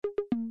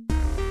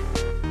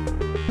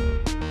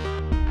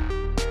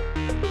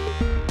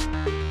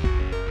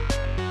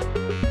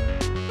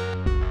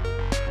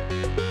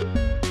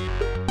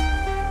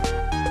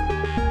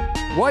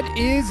What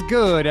is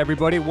good,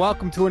 everybody?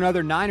 Welcome to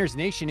another Niners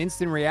Nation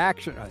Instant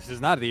Reaction. This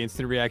is not the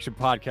Instant Reaction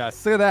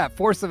podcast. Look at that,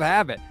 force of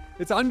habit.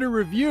 It's under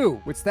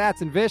review with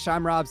Stats and Vish.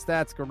 I'm Rob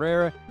Stats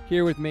Guerrera.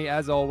 Here with me,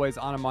 as always,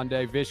 on a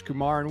Monday, Vish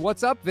Kumar. And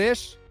what's up,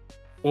 Vish?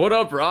 What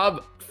up,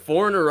 Rob?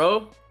 4 in a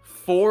row?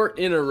 4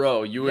 in a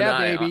row. You and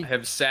I baby.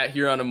 have sat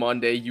here on a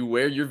Monday. You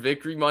wear your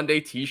Victory Monday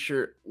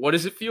t-shirt. What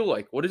does it feel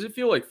like? What does it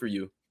feel like for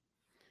you?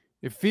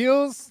 It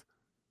feels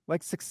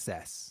like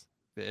success,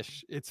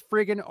 Vish. It's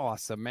friggin'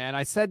 awesome, man.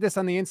 I said this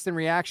on the Instant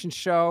Reaction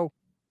show.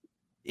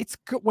 It's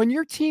good when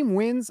your team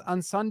wins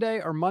on Sunday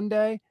or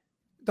Monday,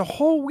 the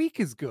whole week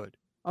is good.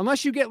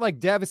 Unless you get like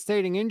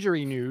devastating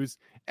injury news,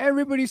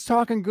 everybody's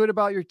talking good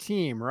about your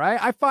team,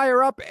 right? I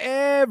fire up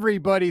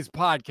everybody's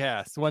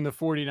podcast when the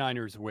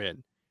 49ers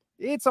win.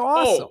 It's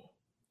awesome.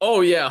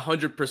 Oh yeah,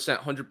 100%,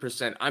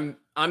 100%.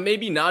 I'm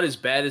maybe not as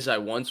bad as I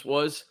once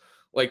was.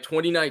 Like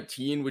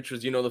 2019, which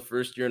was, the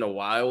first year in a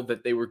while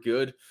that they were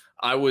good.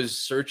 I was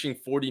searching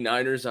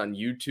 49ers on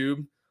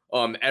YouTube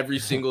every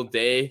single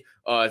day,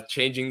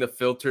 changing the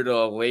filter to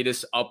the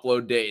latest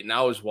upload date. And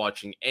I was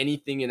watching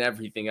anything and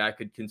everything I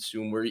could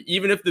consume, where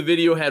even if the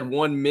video had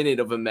 1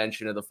 minute of a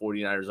mention of the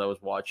 49ers, I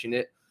was watching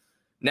it.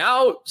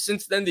 Now,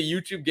 since then, the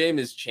YouTube game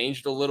has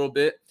changed a little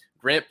bit.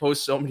 Grant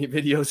posts so many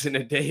videos in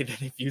a day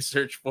that if you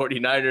search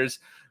 49ers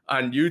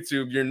on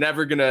YouTube, you're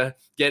never going to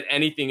get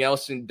anything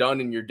else done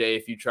in your day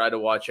if you try to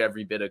watch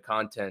every bit of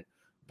content.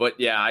 But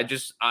yeah,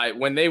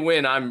 when they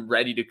win, I'm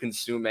ready to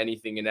consume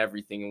anything and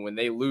everything. And when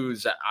they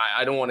lose,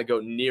 I don't want to go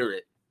near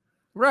it.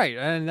 Right.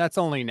 And that's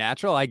only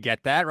natural. I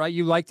get that, right?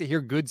 You like to hear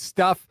good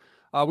stuff.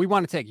 We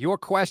want to take your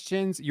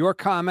questions, your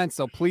comments,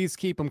 so please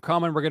keep them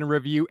coming. We're going to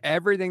review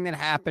everything that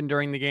happened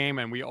during the game.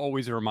 And we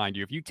always remind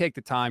you, if you take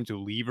the time to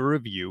leave a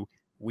review,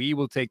 we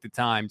will take the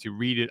time to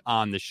read it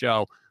on the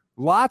show.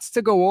 Lots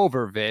to go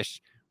over,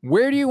 Vish.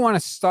 Where do you want to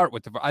start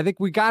with? I think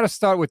we got to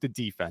start with the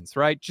defense,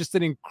 right? Just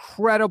an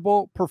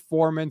incredible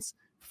performance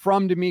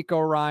from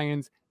DeMeco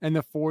Ryans and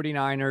the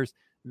 49ers.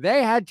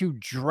 They had to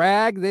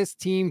drag this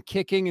team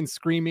kicking and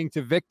screaming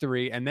to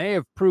victory, and they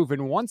have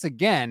proven once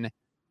again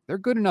they're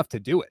good enough to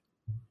do it.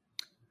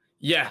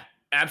 Yeah,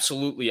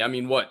 absolutely. I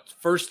mean,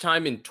 first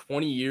time in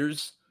 20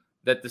 years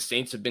that the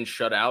Saints have been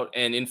shut out.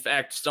 And in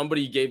fact,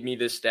 somebody gave me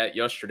this stat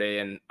yesterday,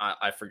 and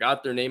I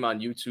forgot their name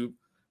on YouTube,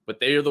 but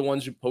they are the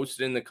ones who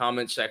posted in the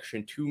comment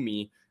section to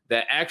me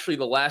that actually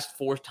the last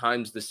 4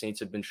 times the Saints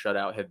have been shut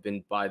out have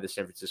been by the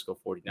San Francisco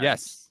 49ers.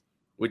 Yes,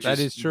 which that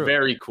is true.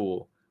 Very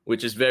cool.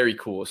 Which is very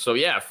cool. So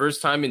yeah,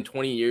 first time in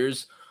 20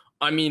 years.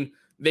 I mean,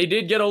 they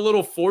did get a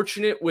little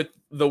fortunate with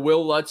the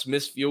Will Lutz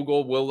missed field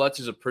goal. Will Lutz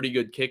is a pretty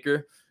good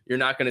kicker. You're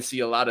not going to see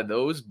a lot of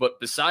those. But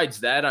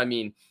besides that, I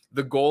mean,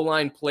 the goal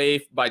line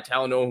play by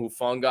Talanoa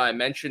Hufanga, I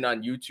mentioned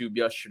on YouTube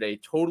yesterday,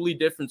 totally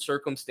different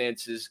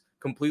circumstances,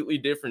 completely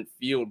different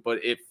field,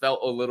 but it felt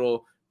a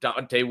little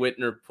Dante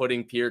Whitner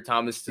putting Pierre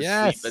Thomas to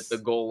sleep at the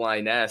goal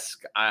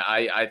line-esque.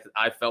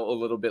 I felt a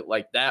little bit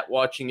like that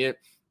watching it.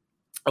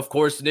 Of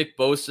course, Nick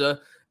Bosa,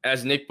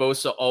 as Nick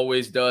Bosa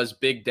always does,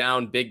 big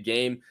down, big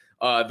game.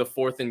 The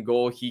 4th and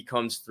goal, he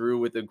comes through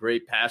with a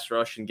great pass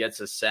rush and gets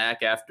a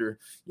sack after,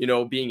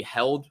 being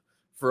held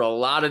for a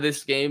lot of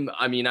this game.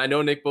 I mean, I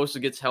know Nick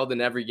Bosa gets held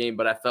in every game,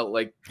 but I felt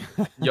like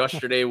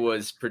yesterday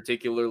was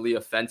particularly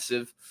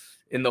offensive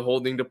in the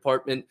holding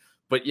department.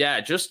 But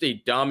yeah, just a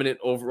dominant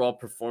overall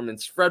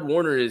performance. Fred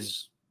Warner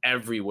is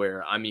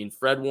everywhere. I mean,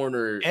 Fred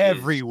Warner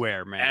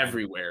everywhere, man.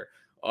 Everywhere.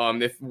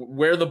 If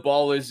where the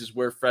ball is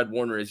where Fred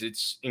Warner is.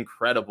 It's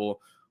incredible.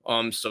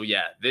 So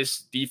yeah,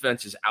 this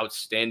defense is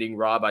outstanding,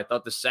 Rob. I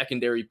thought the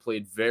secondary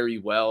played very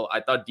well. I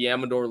thought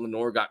Deamador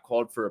Lenore got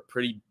called for a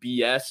pretty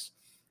BS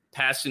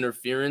pass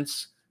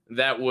interference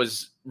that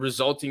was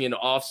resulting in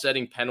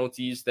offsetting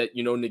penalties that,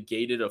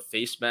 negated a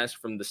face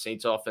mask from the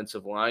Saints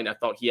offensive line. I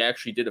thought he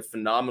actually did a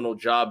phenomenal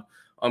job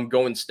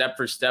going step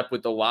for step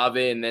with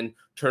Olave and then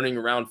turning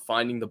around,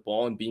 finding the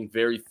ball and being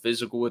very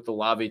physical with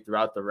Olave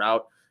throughout the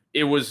route.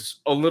 It was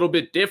a little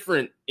bit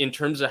different in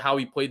terms of how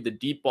he played the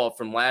deep ball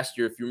from last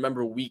year. If you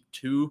remember week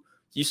 2,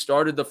 he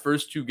started the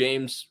first 2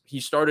 games. He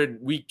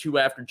started week 2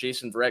 after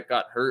Jason Verrett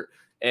got hurt,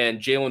 and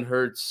Jalen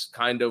Hurts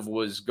kind of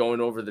was going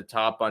over the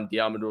top on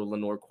Deamador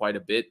Lenore quite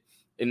a bit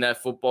in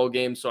that football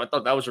game. So I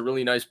thought that was a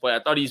really nice play.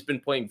 I thought he's been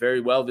playing very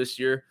well this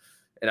year,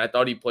 and I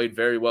thought he played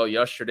very well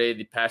yesterday.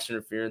 The pass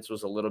interference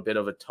was a little bit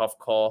of a tough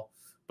call.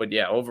 But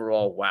yeah,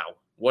 overall, wow,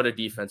 what a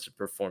defensive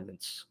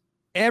performance.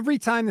 Every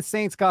time the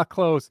Saints got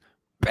close,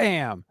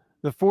 bam,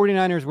 the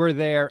 49ers were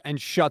there and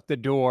shut the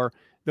door.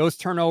 Those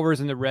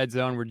turnovers in the red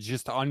zone were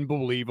just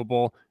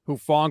unbelievable.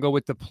 Hufanga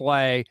with the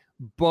play.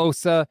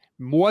 Bosa,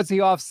 was he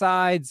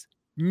offsides?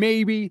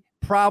 Maybe,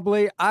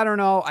 probably. I don't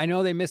know. I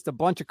know they missed a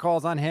bunch of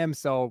calls on him,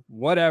 so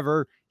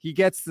whatever. He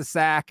gets the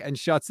sack and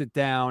shuts it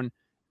down.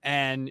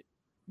 And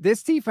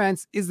this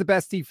defense is the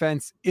best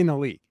defense in the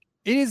league.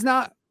 It is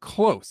not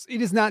close.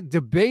 It is not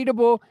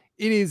debatable.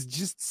 It is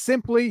just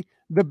simply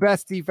the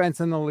best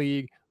defense in the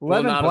league.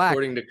 Well, not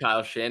according to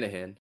Kyle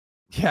Shanahan.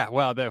 Yeah,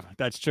 well,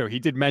 that's true. He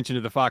did mention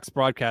to the Fox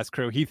broadcast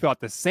crew he thought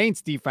the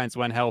Saints defense,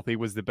 when healthy,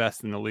 was the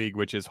best in the league,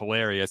 which is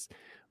hilarious.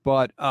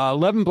 But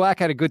Levin Black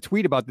had a good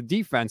tweet about the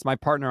defense, my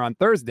partner on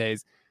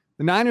Thursdays.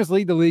 The Niners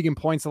lead the league in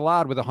points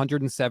allowed with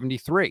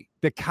 173.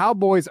 The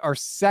Cowboys are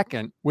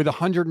second with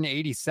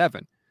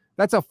 187.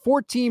 That's a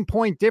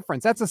 14-point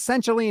difference. That's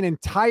essentially an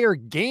entire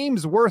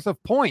game's worth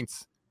of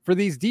points for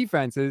these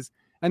defenses.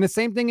 And the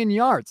same thing in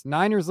yards.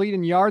 Niners lead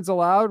in yards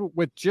allowed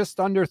with just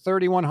under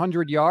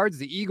 3,100 yards.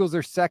 The Eagles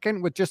are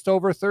second with just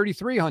over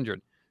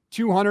 3,300.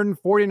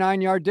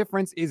 249-yard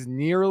difference is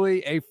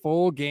nearly a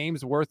full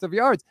game's worth of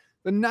yards.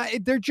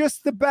 They're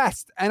just the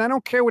best. And I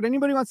don't care what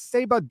anybody wants to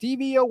say about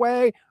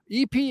DVOA,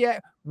 EPA,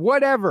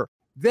 whatever.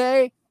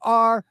 They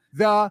are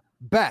the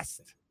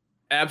best.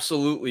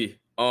 Absolutely.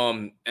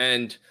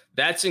 And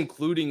that's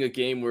including a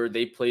game where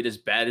they played as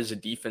bad as a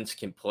defense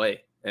can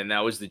play. And that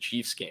was the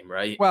Chiefs game,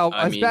 right? Well,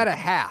 as bad at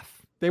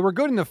half. They were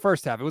good in the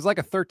first half. It was like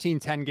a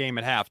 13-10 game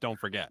at half, don't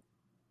forget.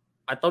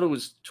 I thought it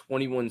was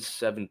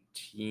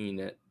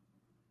 21-17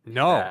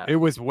 No, half. It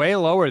was way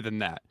lower than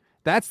that.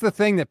 That's the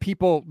thing that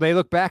they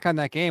look back on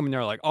that game and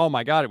they're like, oh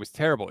my God, it was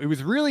terrible. It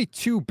was really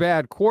two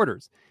bad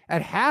quarters.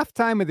 At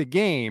halftime of the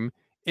game,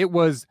 it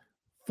was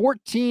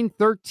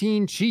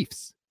 14-13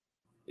 Chiefs.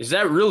 Is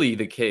that really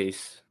the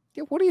case?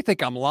 Yeah, what do you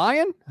think? I'm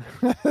lying?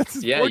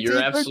 Yeah, you're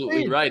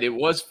absolutely right. It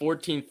was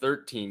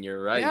 14-13.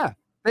 You're right. Yeah,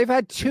 they've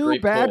had two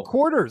bad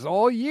quarters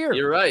all year.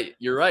 You're right.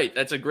 You're right.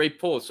 That's a great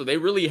pull. So they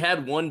really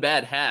had one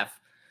bad half,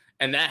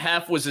 and that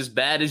half was as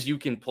bad as you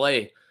can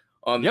play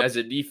as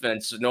a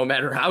defense, no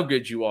matter how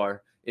good you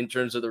are in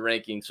terms of the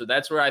ranking. So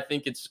that's where I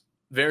think it's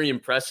very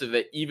impressive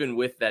that even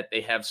with that,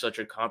 they have such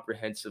a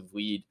comprehensive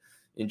lead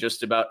in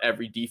just about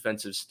every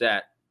defensive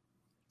stat.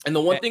 And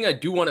the one thing I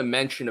do want to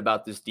mention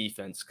about this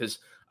defense, because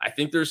I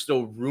think there's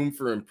still room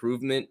for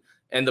improvement,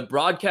 and the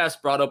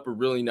broadcast brought up a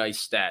really nice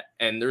stat.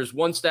 And there's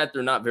one stat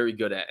they're not very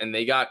good at, and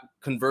they got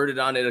converted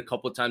on it a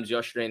couple of times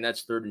yesterday, and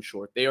that's 3rd and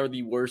short. They are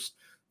the worst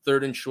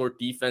 3rd and short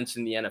defense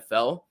in the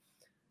NFL.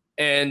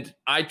 And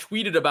I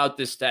tweeted about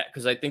this stat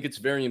because I think it's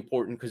very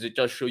important because it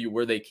does show you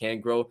where they can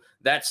grow.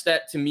 That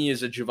stat to me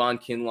is a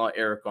Javon Kinlaw,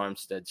 Eric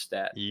Armstead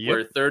stat,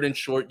 where 3rd and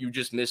short, you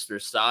just miss their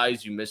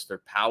size, you miss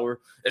their power,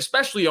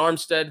 especially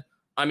Armstead.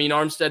 I mean,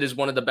 Armstead is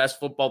one of the best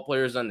football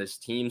players on this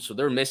team, so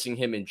they're missing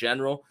him in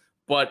general.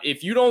 But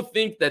if you don't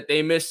think that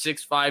they miss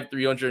 6'5",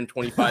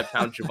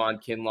 325-pound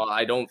Javon Kinlaw,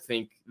 I don't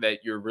think that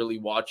you're really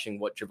watching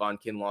what Javon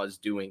Kinlaw is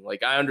doing.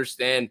 Like, I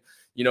understand,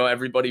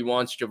 everybody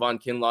wants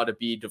Javon Kinlaw to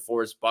be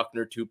DeForest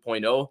Buckner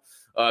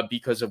 2.0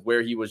 because of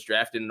where he was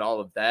drafted and all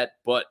of that.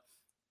 But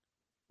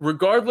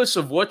regardless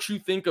of what you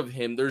think of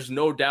him, there's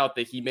no doubt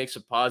that he makes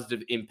a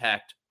positive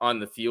impact on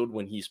the field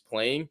when he's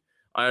playing.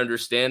 I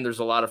understand there's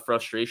a lot of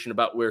frustration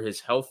about where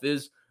his health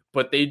is,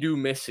 but they do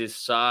miss his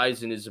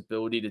size and his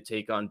ability to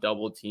take on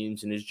double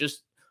teams and his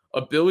just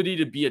ability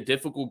to be a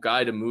difficult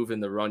guy to move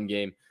in the run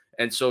game.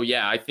 And so,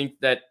 yeah, I think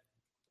that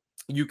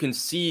you can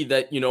see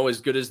that,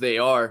 as good as they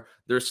are,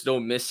 they're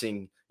still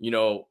missing,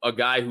 a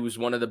guy who's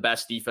one of the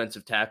best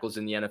defensive tackles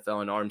in the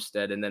NFL in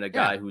Armstead, and then a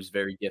guy who's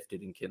very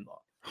gifted in Kinlaw.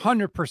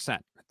 100%.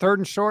 3rd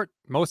and short,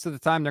 most of the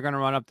time they're going to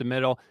run up the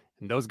middle.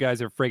 And those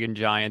guys are friggin'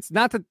 giants.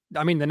 Not that,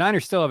 the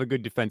Niners still have a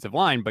good defensive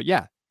line, but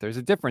yeah, there's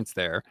a difference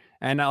there.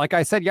 And like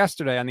I said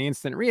yesterday on the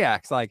Instant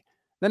Reacts, like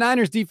the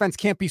Niners defense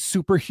can't be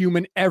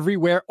superhuman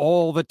everywhere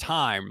all the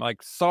time.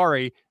 Like,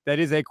 sorry, that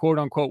is a quote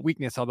unquote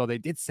weakness. Although they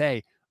did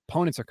say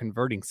opponents are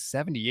converting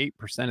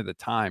 78% of the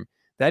time.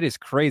 That is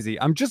crazy.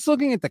 I'm just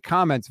looking at the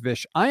comments,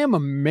 Vish. I am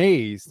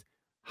amazed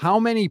how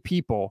many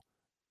people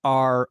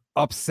are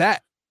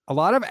upset. A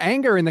lot of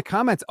anger in the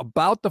comments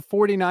about the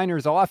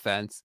 49ers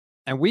offense.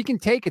 And we can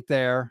take it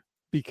there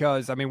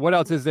because, what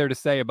else is there to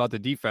say about the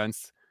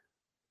defense?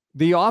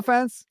 The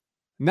offense,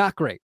 not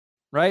great,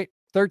 right?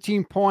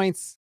 13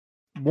 points,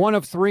 1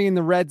 of 3 in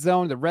the red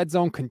zone. The red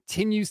zone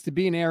continues to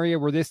be an area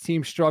where this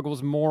team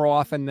struggles more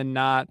often than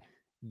not.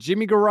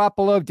 Jimmy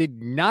Garoppolo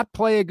did not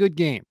play a good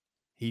game.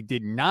 He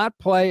did not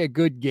play a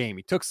good game.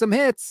 He took some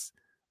hits,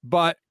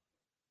 but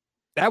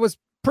that was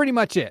pretty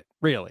much it,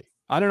 really.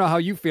 I don't know how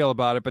you feel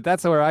about it, but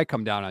that's where I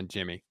come down on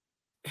Jimmy.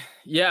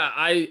 Yeah,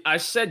 I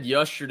said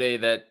yesterday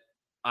that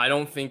I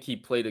don't think he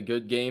played a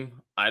good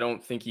game. I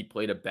don't think he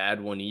played a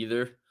bad one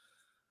either.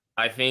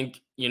 I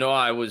think,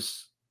 I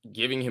was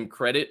giving him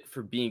credit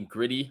for being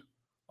gritty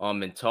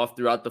and tough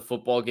throughout the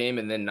football game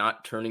and then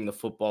not turning the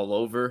football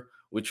over,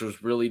 which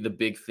was really the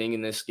big thing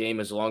in this game.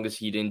 As long as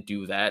he didn't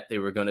do that, they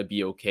were going to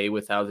be okay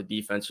with how the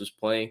defense was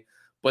playing.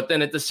 But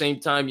then at the same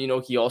time,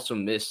 he also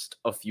missed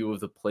a few of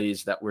the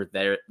plays that were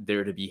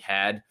there to be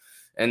had.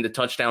 And the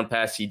touchdown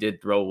pass he did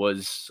throw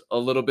was a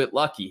little bit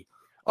lucky.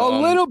 A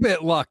little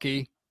bit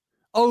lucky.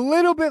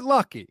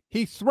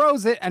 He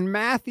throws it and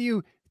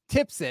Matthew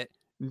tips it.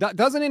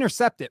 Doesn't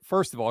intercept it,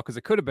 first of all, because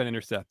it could have been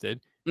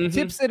intercepted. Mm-hmm.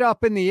 Tips it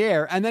up in the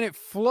air, and then it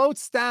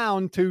floats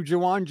down to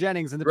Juwan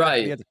Jennings in the back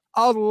of the end.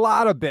 A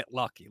lot of bit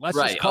lucky. Let's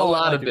just call it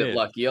like it is.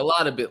 A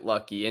lot of bit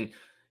lucky. And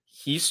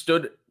he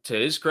stood, to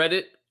his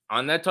credit,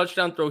 on that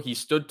touchdown throw, he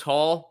stood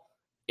tall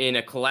in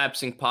a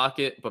collapsing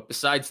pocket. But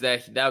besides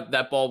that,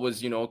 that ball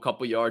was, a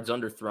couple yards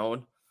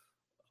underthrown.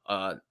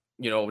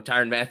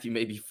 Tyrann Mathieu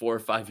maybe 4 or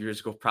 5 years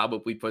ago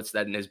probably puts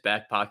that in his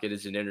back pocket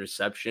as an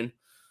interception.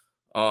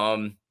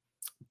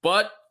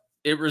 But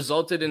it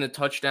resulted in a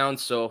touchdown.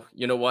 So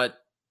you know what?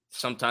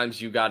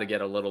 Sometimes you got to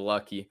get a little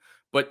lucky.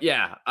 But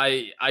yeah,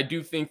 I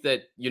do think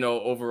that,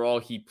 overall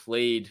he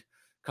played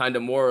kind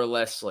of more or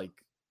less like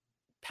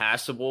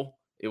passable.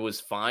 It was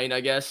fine,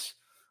 I guess.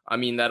 I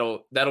mean,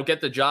 that'll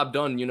get the job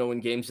done, in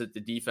games that the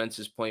defense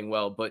is playing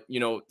well. But,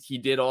 he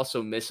did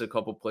also miss a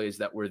couple plays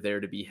that were there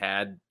to be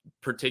had,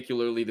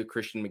 particularly the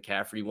Christian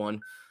McCaffrey one.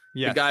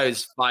 Yes. The guy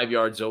is 5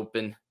 yards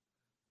open.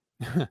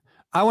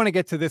 I want to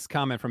get to this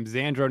comment from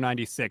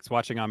Xandro96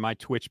 watching on my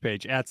Twitch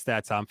page at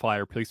Stats on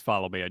Flyer. Please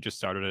follow me. I just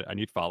started it. I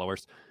need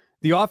followers.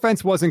 The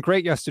offense wasn't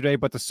great yesterday,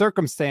 but the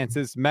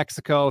circumstances,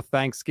 Mexico,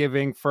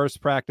 Thanksgiving, first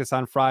practice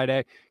on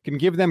Friday, can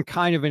give them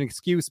kind of an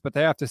excuse, but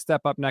they have to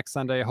step up next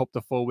Sunday. I hope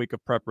the full week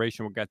of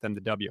preparation will get them the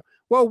W.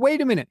 Well,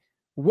 wait a minute.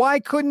 Why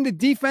couldn't the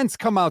defense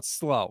come out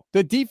slow?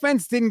 The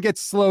defense didn't get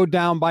slowed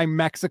down by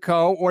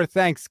Mexico or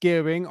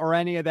Thanksgiving or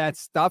any of that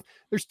stuff.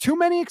 There's too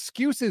many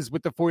excuses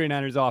with the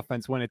 49ers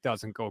offense when it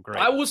doesn't go great.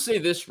 I will say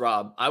this,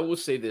 Rob.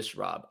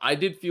 I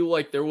did feel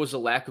like there was a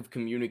lack of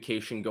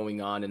communication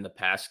going on in the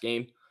pass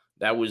game.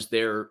 That was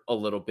there a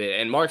little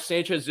bit. And Mark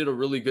Sanchez did a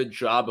really good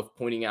job of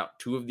pointing out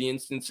two of the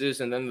instances.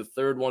 And then the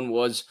third one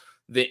was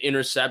the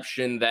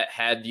interception that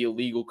had the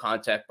illegal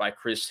contact by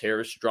Chris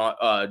Harris,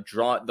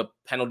 the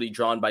penalty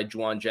drawn by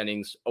Juwan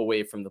Jennings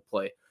away from the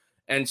play.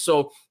 And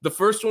so the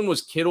first one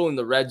was Kittle in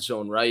the red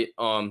zone, right?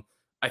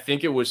 I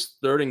think it was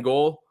 3rd and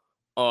goal.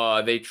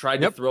 They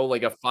tried to throw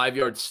like a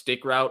 5-yard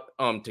stick route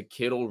to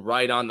Kittle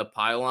right on the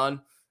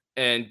pylon.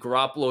 And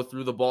Garoppolo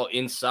threw the ball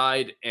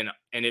inside, and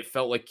it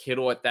felt like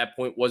Kittle at that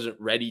point wasn't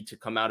ready to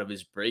come out of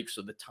his break,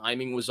 so the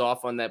timing was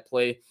off on that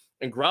play.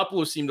 And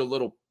Garoppolo seemed a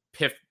little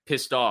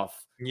pissed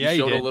off. Yeah, he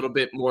showed a little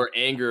bit more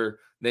anger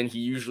than he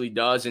usually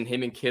does, and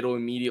him and Kittle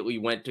immediately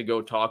went to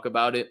go talk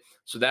about it.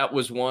 So that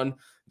was one.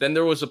 Then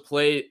there was a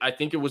play, I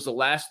think it was the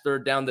last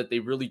 3rd down that they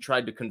really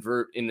tried to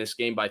convert in this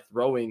game by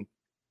throwing,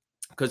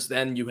 because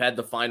then you had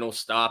the final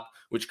stop,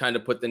 which kind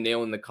of put the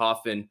nail in the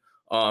coffin.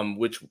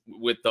 Which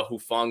with the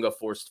Hufanga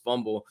forced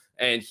fumble,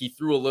 and he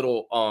threw a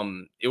little,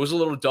 it was a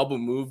little double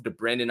move to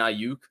Brandon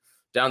Ayuk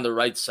down the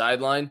right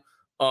sideline.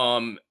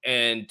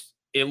 And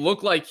it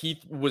looked like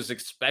he was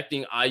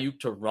expecting Ayuk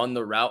to run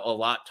the route a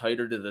lot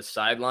tighter to the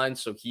sideline.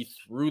 So he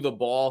threw the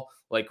ball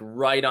like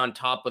right on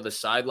top of the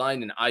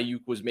sideline, and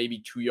Ayuk was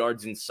maybe 2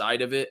 yards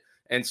inside of it.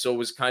 And so it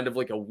was kind of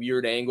like a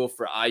weird angle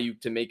for Ayuk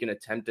to make an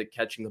attempt at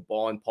catching the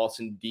ball, and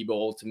Paulson Debo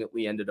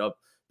ultimately ended up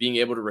being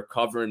able to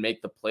recover and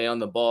make the play on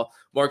the ball.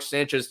 Mark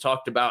Sanchez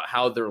talked about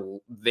how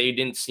they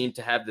didn't seem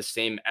to have the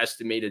same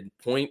estimated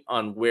point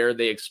on where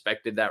they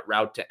expected that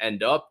route to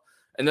end up.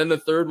 And then the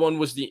third one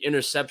was the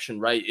interception,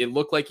 right? It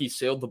looked like he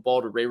sailed the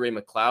ball to Ray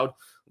McCloud.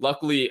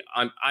 Luckily,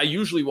 I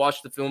usually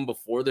watch the film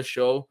before the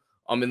show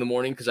in the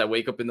morning because I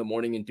wake up in the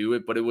morning and do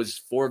it, but it was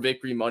 4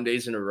 Victory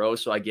Mondays in a row,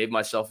 so I gave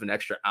myself an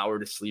extra hour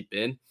to sleep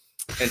in.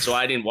 And so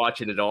I didn't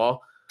watch it at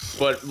all.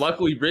 But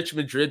luckily, Rich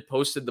Madrid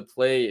posted the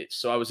play,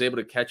 so I was able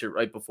to catch it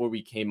right before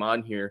we came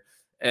on here.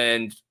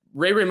 And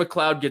Ray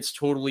McCloud gets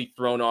totally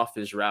thrown off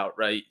his route,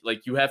 right?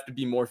 Like, you have to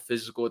be more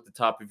physical at the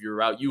top of your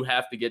route. You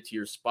have to get to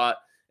your spot,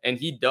 and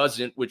he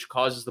doesn't, which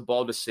causes the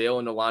ball to sail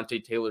and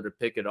Alontae Taylor to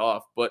pick it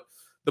off. But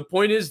the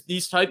point is,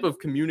 these type of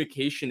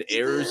communication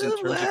errors in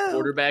terms of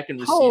quarterback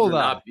and receiver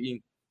not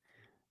being...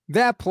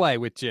 That play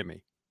with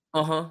Jimmy.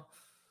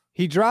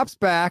 He drops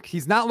back.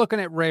 He's not looking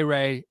at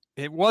Ray.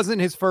 It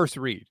wasn't his first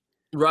read.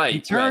 Right.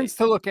 He turns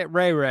to look at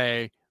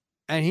Ray,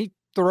 and he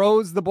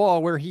throws the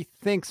ball where he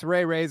thinks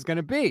Ray is going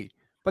to be.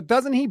 But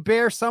doesn't he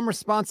bear some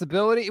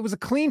responsibility? It was a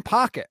clean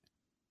pocket.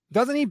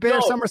 Doesn't he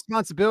bear some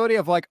responsibility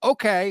of like,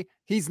 okay,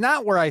 he's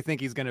not where I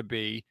think he's going to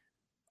be.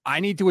 I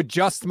need to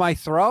adjust my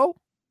throw?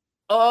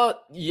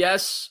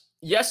 Yes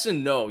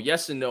and no.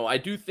 Yes and no. I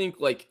do think,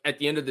 like, at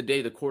the end of the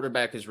day, the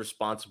quarterback is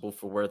responsible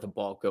for where the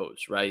ball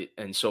goes, right?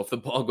 And so if the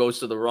ball goes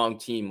to the wrong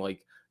team,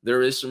 like,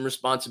 there is some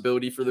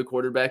responsibility for the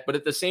quarterback. But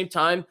at the same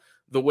time,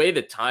 the way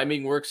the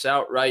timing works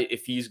out, right?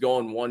 If he's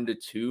going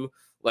 1-2,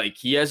 like,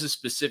 he has a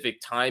specific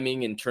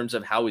timing in terms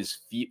of how his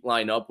feet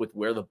line up with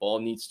where the ball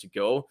needs to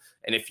go.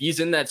 And if he's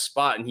in that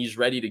spot and he's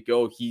ready to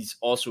go, he's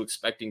also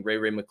expecting Ray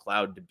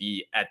McCloud to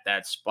be at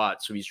that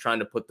spot. So he's trying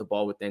to put the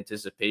ball with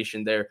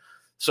anticipation there.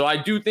 So I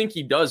do think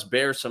he does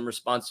bear some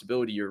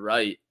responsibility. You're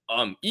right.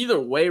 Either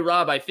way,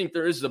 Rob, I think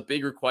there is a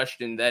bigger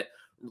question that,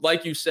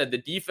 like you said, the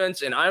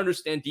defense, and I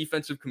understand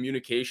defensive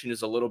communication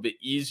is a little bit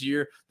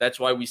easier. That's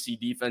why we see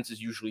defenses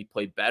usually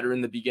play better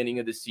in the beginning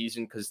of the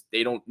season, because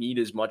they don't need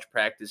as much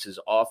practice as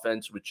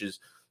offense, which is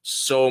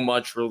so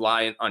much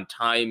reliant on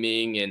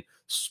timing and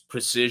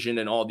precision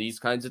and all these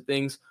kinds of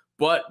things.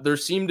 But there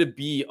seemed to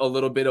be a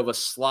little bit of a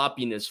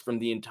sloppiness from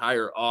the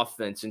entire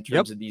offense in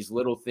terms of these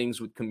little things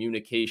with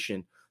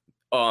communication.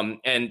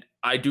 And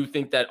I do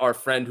think that our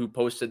friend who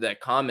posted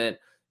that comment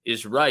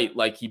is right.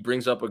 Like, he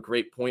brings up a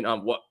great point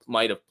on what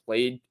might have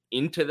played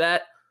into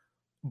that.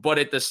 But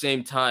at the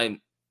same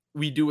time,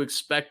 we do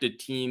expect a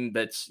team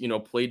that's,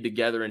 played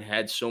together and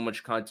had so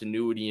much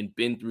continuity and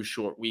been through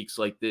short weeks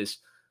like this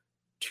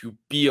to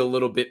be a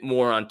little bit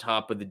more on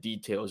top of the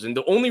details. And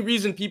the only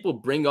reason people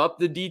bring up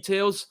the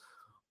details,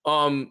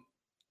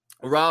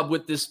 Rob,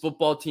 with this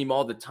football team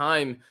all the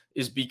time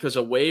is because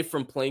away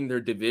from playing their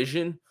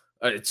division,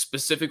 it's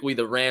specifically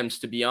the Rams,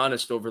 to be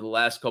honest, over the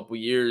last couple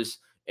of years,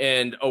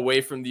 and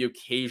away from the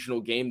occasional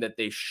game that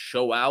they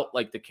show out,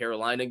 like the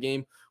Carolina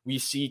game, we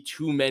see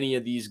too many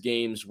of these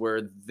games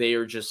where they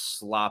are just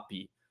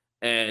sloppy.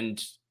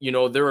 And,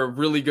 they're a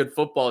really good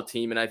football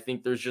team, and I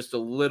think there's just a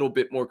little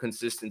bit more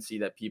consistency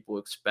that people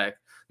expect.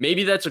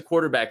 Maybe that's a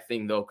quarterback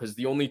thing, though, because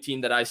the only team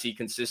that I see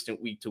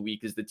consistent week to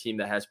week is the team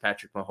that has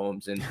Patrick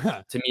Mahomes. And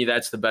to me,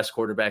 that's the best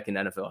quarterback in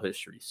NFL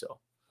history. So,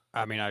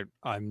 I mean,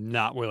 I'm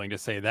not willing to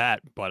say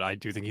that, but I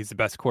do think he's the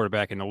best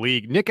quarterback in the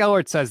league. Nick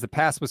Ellert says the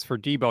pass was for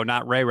Debo,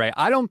 not Ray Ray.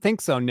 I don't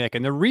think so, Nick.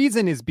 And the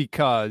reason is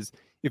because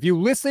if you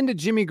listen to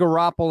Jimmy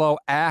Garoppolo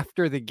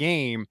after the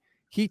game,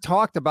 he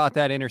talked about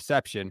that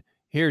interception.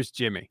 Here's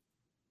Jimmy.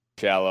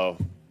 Shallow,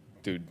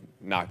 dude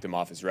knocked him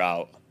off his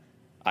route.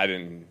 I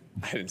didn't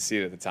see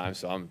it at the time,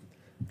 so I'm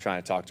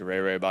trying to talk to Ray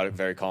Ray about it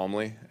very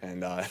calmly.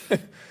 And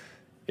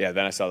then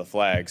I saw the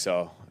flag,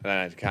 so then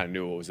I kind of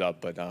knew what was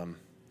up. But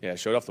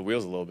showed off the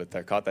wheels a little bit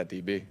there. Caught that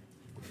DB.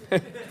 All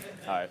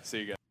right, see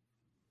you guys.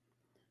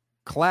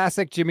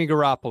 Classic Jimmy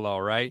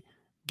Garoppolo, right?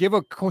 Give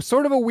a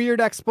sort of a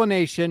weird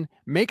explanation,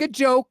 make a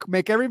joke,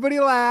 make everybody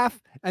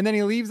laugh, and then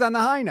he leaves on the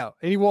high note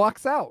and he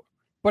walks out.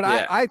 But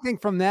yeah. I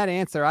think from that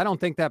answer, I don't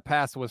think that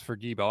pass was for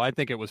Debo. I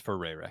think it was for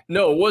Ray Ray.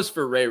 No, it was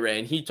for Ray Ray,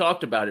 and he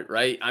talked about it,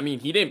 right? I mean,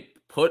 he didn't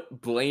put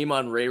blame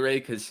on Ray Ray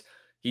because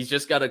he's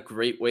just got a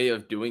great way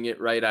of doing it,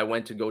 right? I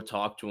went to go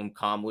talk to him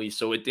calmly,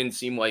 so it didn't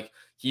seem like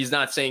he's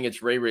not saying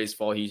it's Ray Ray's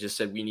fault. He just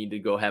said we need to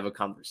go have a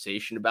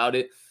conversation about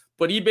it.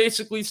 But he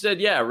basically said,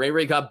 yeah, Ray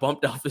Ray got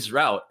bumped off his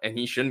route, and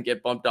he shouldn't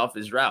get bumped off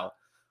his route.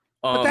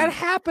 But that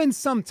happens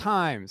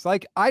sometimes.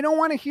 Like, I don't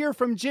want to hear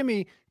from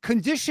Jimmy,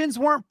 conditions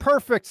weren't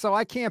perfect, so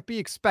I can't be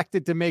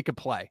expected to make a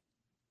play.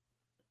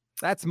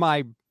 That's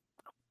my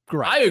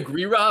gripe. I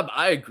agree, Rob.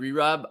 I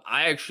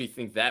actually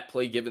think that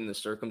play, given the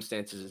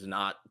circumstances, is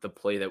not the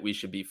play that we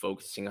should be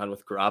focusing on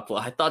with Garoppolo.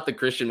 I thought the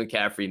Christian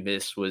McCaffrey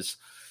miss was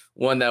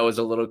one that was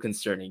a little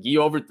concerning. He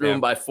overthrew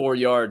him by 4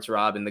 yards,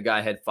 Rob, and the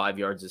guy had 5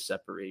 yards of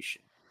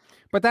separation.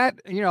 But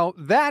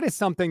that is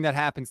something that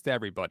happens to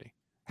everybody.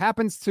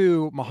 Happens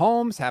to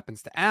Mahomes,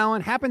 happens to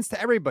Allen, happens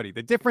to everybody.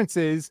 The difference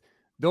is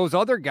those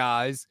other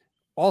guys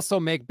also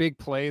make big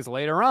plays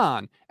later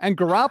on. And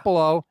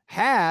Garoppolo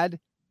had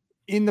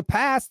in the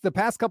past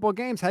couple of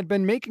games had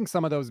been making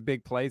some of those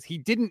big plays. He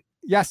didn't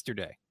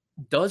yesterday.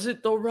 Does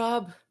it though,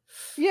 Rob?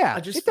 Yeah,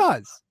 it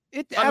does.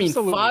 I mean,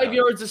 5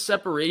 yards of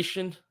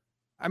separation.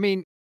 I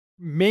mean,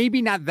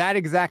 maybe not that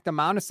exact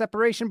amount of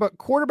separation, but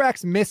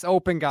quarterbacks miss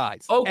open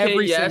guys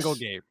every single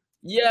game.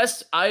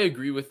 Yes, I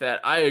agree with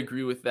that.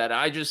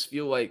 I just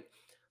feel like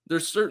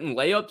there's certain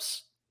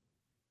layups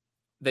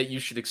that you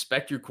should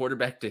expect your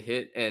quarterback to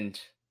hit. And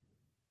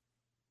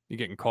you're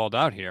getting called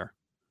out here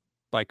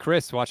by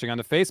Chris watching on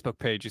the Facebook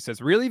page. He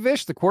says, really,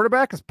 Vish, the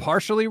quarterback is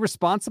partially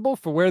responsible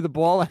for where the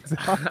ball ends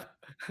up?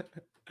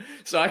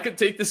 So I could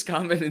take this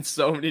comment in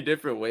so many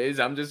different ways.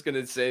 I'm just going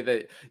to say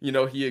that,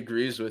 he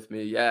agrees with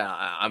me. Yeah,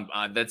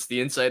 I'm that's the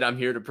insight I'm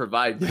here to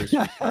provide, Chris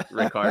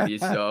Riccardi.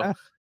 So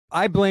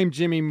I blame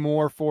Jimmy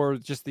more for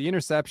just the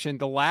interception,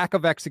 the lack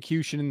of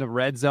execution in the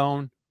red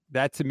zone.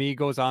 That to me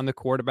goes on the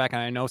quarterback.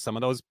 And I know some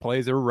of those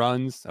plays are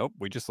runs. Oh,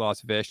 we just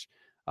lost Vish.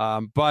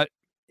 But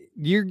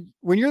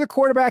when you're the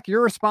quarterback,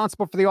 you're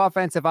responsible for the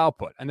offensive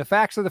output. And the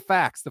facts are the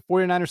facts. The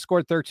 49ers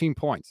scored 13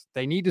 points.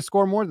 They need to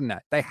score more than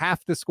that. They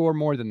have to score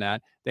more than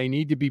that. They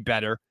need to be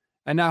better.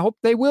 And I hope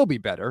they will be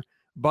better.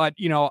 But,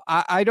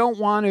 I don't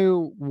want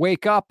to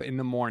wake up in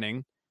the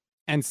morning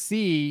and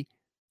see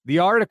the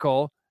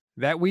article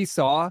that we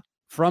saw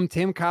from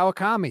Tim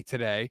Kawakami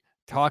today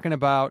talking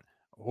about,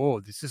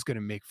 this is going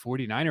to make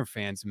 49er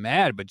fans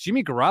mad, but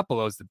Jimmy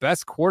Garoppolo is the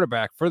best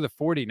quarterback for the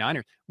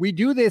 49ers. We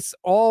do this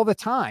all the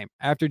time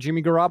after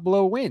Jimmy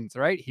Garoppolo wins,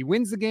 right? He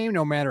wins the game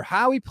no matter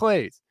how he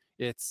plays.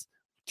 It's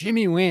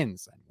Jimmy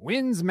wins, and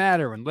wins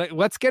matter. And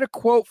let's get a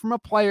quote from a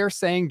player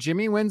saying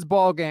Jimmy wins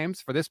ball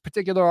games. For this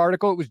particular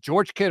article, it was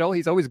George Kittle.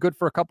 He's always good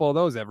for a couple of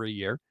those every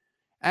year.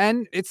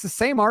 And it's the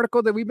same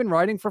article that we've been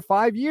writing for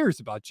 5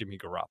 years about Jimmy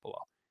Garoppolo.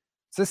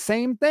 It's the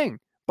same thing.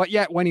 But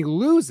yet when he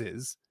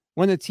loses,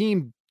 when the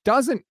team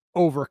doesn't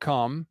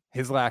overcome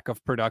his lack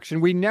of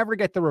production, we never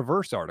get the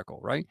reverse article,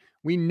 right?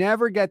 We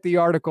never get the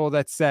article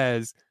that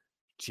says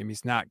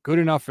Jimmy's not good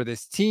enough for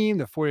this team.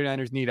 The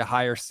 49ers need a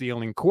higher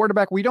ceiling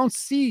quarterback. We don't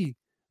see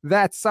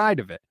that side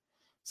of it.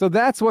 So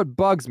that's what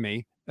bugs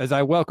me as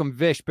I welcome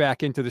Vish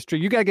back into the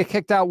street. You got to get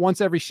kicked out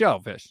once every show,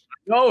 Vish.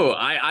 No,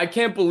 I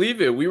can't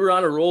believe it. We were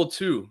on a roll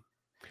too.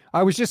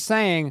 I was just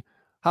saying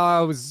how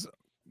I was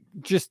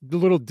just a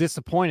little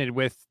disappointed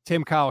with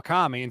Tim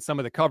Kawakami and some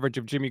of the coverage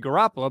of Jimmy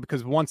Garoppolo,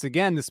 because once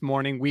again this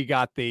morning we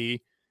got the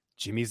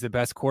Jimmy's the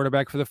best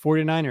quarterback for the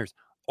 49ers.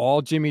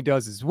 all Jimmy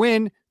does is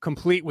win,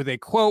 complete with a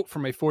quote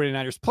from a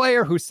 49ers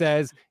player who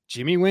says,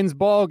 Jimmy wins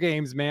ball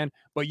games, man.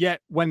 But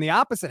yet when the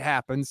opposite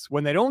happens,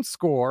 when they don't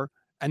score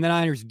and the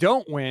Niners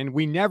don't win,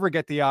 we never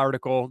get the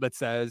article that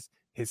says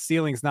his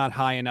ceiling's not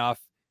high enough.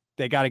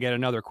 They got to get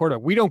another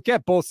quarterback. We don't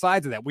get both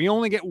sides of that. We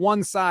only get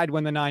one side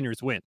when the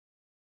Niners win.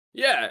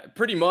 Yeah,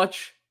 pretty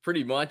much.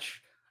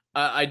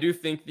 I do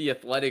think the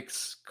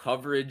Athletics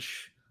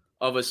coverage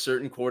of a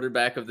certain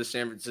quarterback of the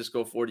San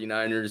Francisco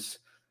 49ers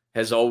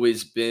has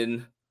always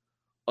been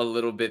a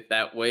little bit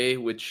that way,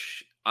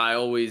 which I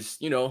always,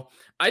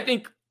 I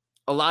think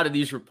a lot of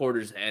these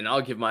reporters, and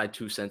I'll give my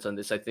 2 cents on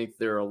this, I think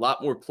they're a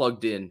lot more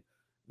plugged in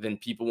than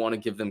people want to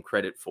give them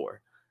credit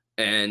for.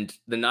 And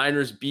the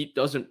Niners beat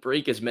doesn't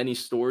break as many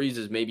stories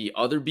as maybe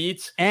other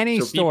beats.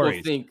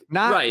 Stories. Think,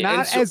 not right,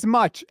 not as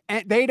much.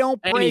 They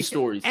don't break any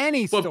stories.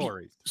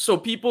 Stories. So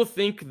people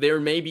think they're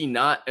maybe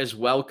not as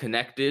well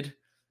connected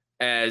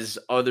as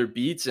other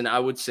beats. And I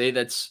would say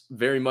that's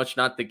very much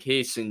not the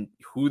case. And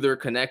who they're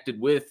connected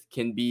with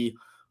can be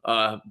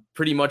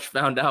pretty much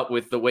found out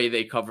with the way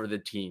they cover the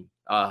team.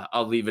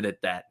 I'll leave it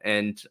at that.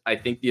 And I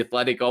think the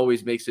Athletic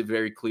always makes it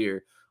very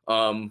clear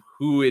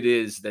who it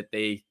is that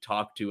they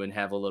talk to and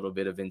have a little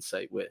bit of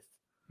insight with.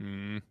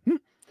 Mm-hmm.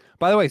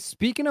 By the way,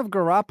 speaking of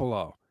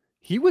Garoppolo,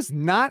 he was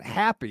not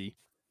happy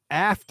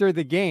after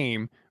the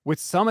game with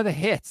some of the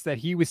hits that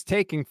he was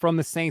taking from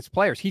the Saints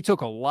players. He took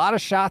a lot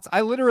of shots.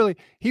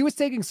 He was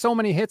taking so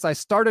many hits. I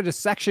started a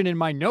section in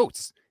my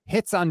notes,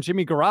 hits on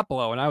Jimmy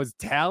Garoppolo, and I was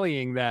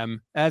tallying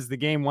them as the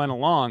game went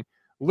along.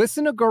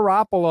 Listen to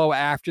Garoppolo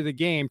after the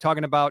game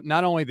talking about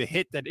not only the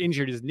hit that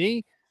injured his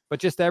knee, but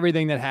just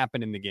everything that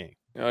happened in the game.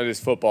 It is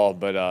football,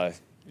 but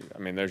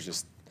there's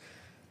just,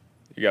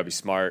 you gotta be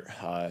smart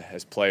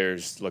as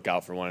players. Look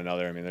out for one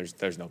another. I mean,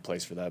 there's no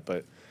place for that.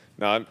 But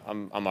no,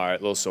 I'm all right.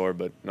 A little sore,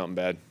 but nothing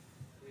bad.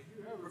 Did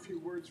you have a few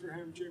words for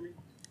him, Jimmy?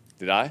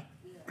 Did I?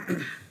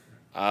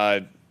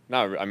 Yeah.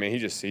 No. I mean,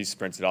 he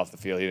sprinted off the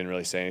field. He didn't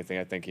really say anything.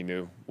 I think he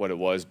knew what it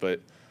was,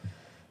 but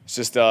it's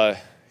just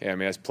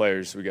as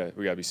players, we got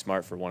to be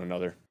smart for one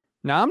another.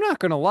 Now, I'm not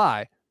gonna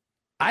lie.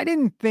 I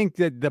didn't think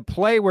that the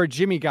play where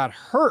Jimmy got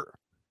hurt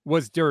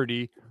was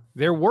dirty.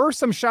 There were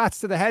some shots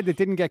to the head that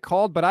didn't get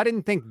called, but I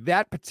didn't think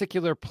that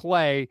particular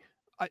play,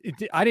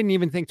 I didn't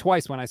even think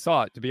twice when I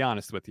saw it, to be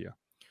honest with you.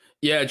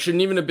 Yeah, it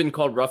shouldn't even have been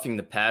called roughing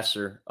the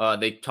passer.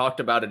 They talked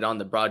about it on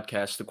the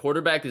broadcast. The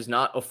quarterback is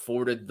not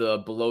afforded the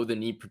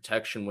below-the-knee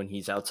protection when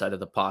he's outside of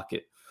the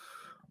pocket.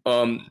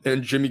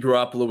 And Jimmy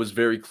Garoppolo was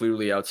very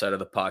clearly outside of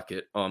the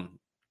pocket on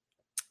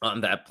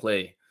that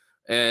play.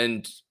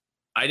 And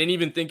I didn't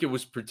even think it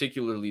was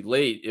particularly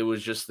late. It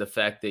was just the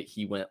fact that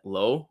he went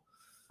low.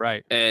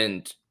 Right.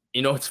 And,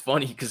 it's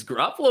funny because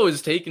Garoppolo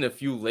has taken a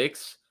few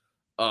licks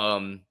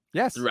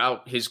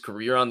throughout his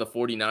career on the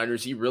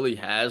 49ers. He really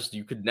has.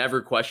 You could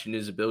never question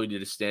his ability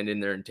to stand in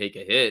there and take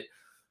a hit.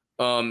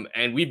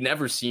 And we've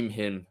never seen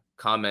him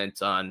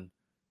comment on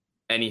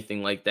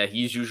anything like that.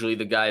 He's usually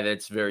the guy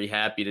that's very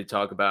happy to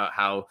talk about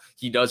how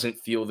he doesn't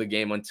feel the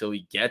game until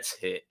he gets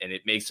hit, and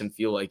it makes him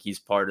feel like he's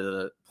part of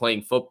the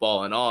playing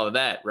football and all of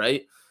that,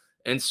 right?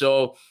 And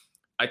so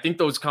I think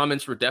those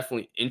comments were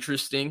definitely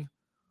interesting.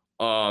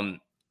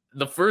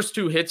 The first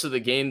 2 hits of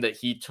the game that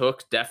he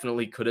took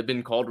definitely could have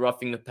been called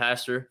roughing the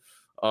passer.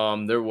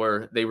 They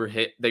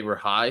were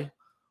high.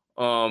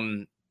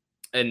 And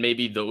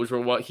maybe those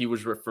were what he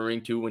was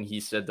referring to when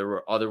he said there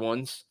were other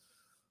ones.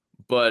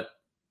 But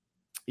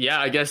yeah,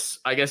 I guess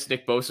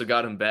Nick Bosa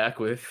got him back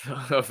with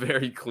a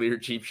very clear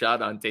cheap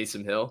shot on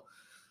Taysom Hill.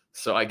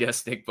 So I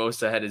guess Nick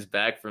Bosa had his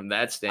back from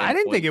that standpoint. I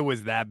didn't think it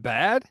was that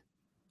bad.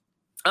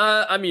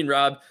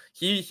 Rob,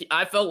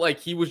 I felt like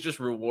he was just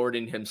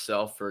rewarding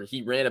himself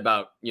he ran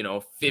about,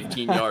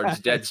 15 yards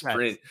dead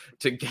sprint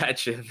to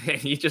catch him, and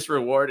he just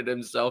rewarded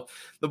himself.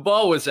 The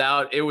ball was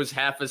out. It was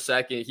half a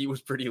second. He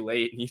was pretty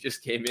late, and he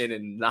just came in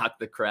and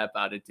knocked the crap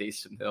out of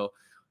Taysom Hill.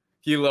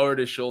 He lowered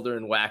his shoulder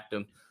and whacked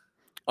him.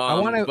 I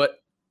want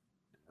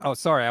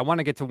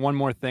to get to one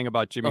more thing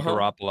about Jimmy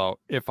Garoppolo,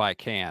 if I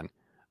can.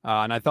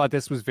 And I thought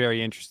this was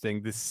very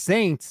interesting. The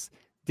Saints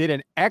did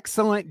an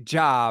excellent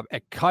job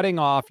at cutting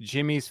off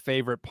Jimmy's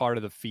favorite part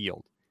of the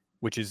field,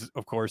 which is,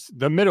 of course,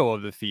 the middle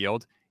of the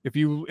field. If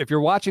you're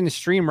watching the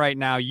stream right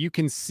now, you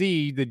can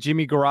see the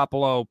Jimmy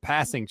Garoppolo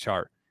passing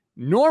chart.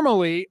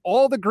 Normally,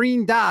 all the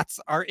green dots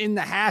are in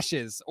the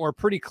hashes or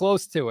pretty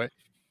close to it.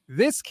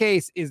 This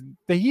case is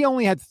that he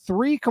only had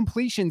 3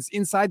 completions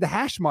inside the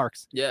hash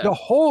marks the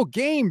whole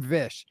game,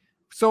 Vish.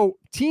 So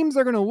teams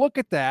are going to look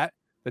at that.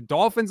 The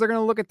Dolphins are going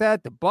to look at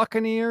that. The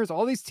Buccaneers,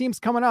 all these teams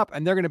coming up,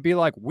 and they're going to be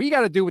like, we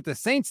got to do what the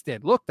Saints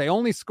did. Look, they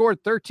only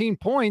scored 13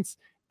 points,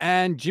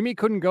 and Jimmy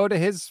couldn't go to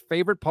his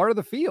favorite part of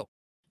the field.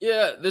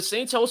 Yeah, the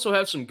Saints also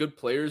have some good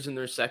players in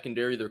their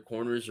secondary. Their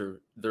corners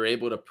they're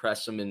able to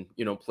press them and,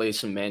 play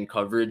some man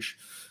coverage,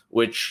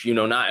 which,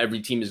 not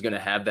every team is going to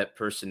have that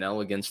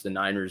personnel against the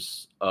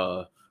Niners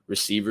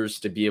receivers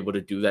to be able to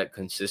do that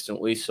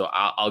consistently. So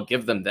I'll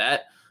give them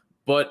that.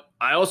 But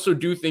I also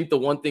do think the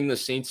one thing the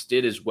Saints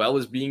did, as well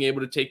as being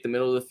able to take the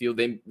middle of the field,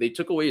 they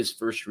took away his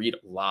first read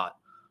a lot.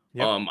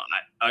 Yep.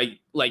 I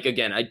like,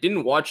 again, I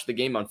didn't watch the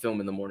game on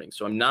film in the morning,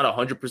 so I'm not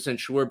 100%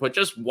 sure, but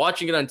just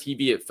watching it on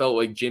TV, it felt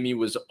like Jimmy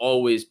was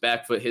always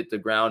back foot hit the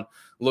ground,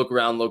 look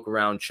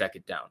around, check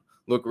it down.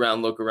 Look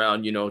around,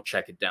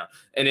 check it down.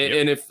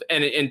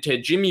 And to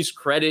Jimmy's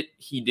credit,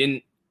 he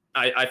didn't,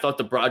 I thought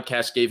the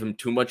broadcast gave him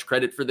too much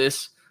credit for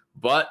this,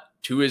 but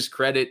to his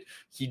credit,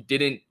 he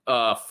didn't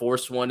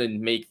force one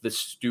and make the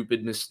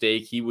stupid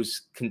mistake. He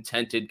was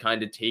contented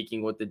kind of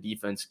taking what the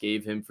defense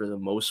gave him for the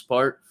most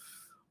part.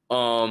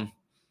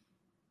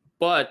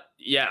 But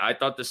yeah, I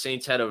thought the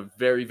Saints had a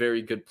very,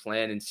 very good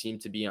plan and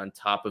seemed to be on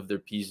top of their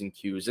P's and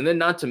Q's. And then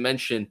not to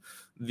mention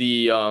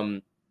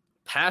the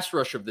pass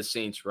rush of the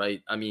Saints,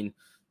 right? I mean,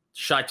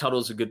 Shy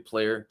Tuttle's a good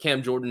player.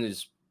 Cam Jordan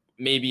is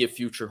maybe a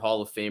future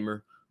Hall of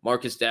Famer.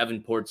 Marcus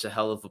Davenport's a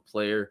hell of a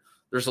player.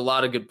 There's a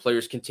lot of good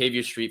players.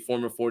 Kentavious Street,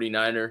 former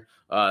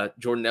 49er.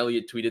 Jordan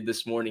Elliott tweeted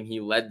this morning he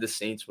led the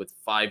Saints with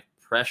 5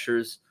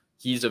 pressures.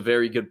 He's a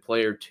very good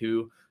player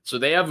too. So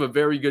they have a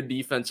very good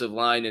defensive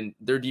line, and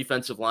their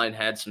defensive line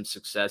had some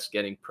success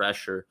getting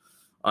pressure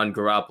on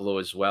Garoppolo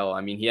as well.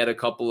 I mean, he had a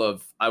couple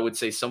of, I would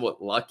say,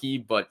 somewhat lucky,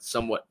 but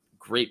somewhat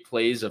great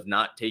plays of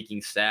not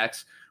taking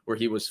sacks where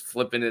he was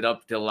flipping it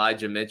up to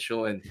Elijah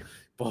Mitchell and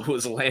ball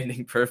was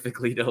landing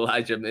perfectly to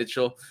Elijah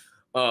Mitchell.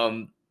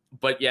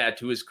 But yeah,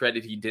 to his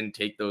credit, he didn't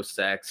take those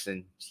sacks,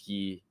 and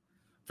he,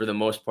 for the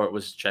most part,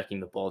 was checking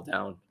the ball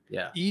down.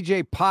 Yeah.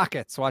 EJ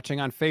Pockets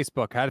watching on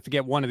Facebook. I have to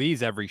get one of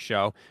these every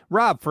show.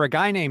 Rob, for a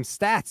guy named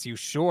Stats, you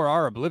sure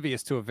are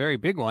oblivious to a very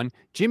big one.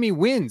 Jimmy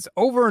wins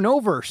over and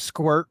over,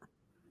 squirt.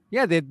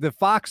 Yeah, the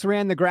Fox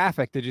ran the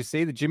graphic. Did you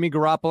see that Jimmy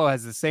Garoppolo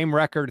has the same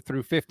record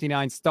through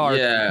 59 starts,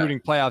 including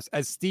playoffs,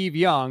 as Steve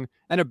Young,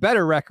 and a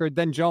better record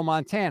than Joe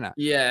Montana?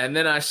 Yeah, and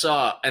then I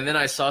saw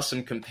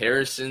some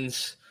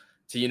comparisons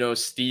to,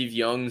 Steve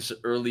Young's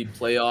early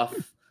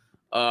playoff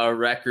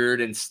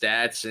record and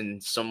stats,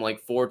 and some like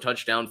 4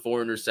 touchdowns,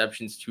 4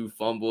 interceptions, 2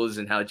 fumbles,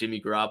 and how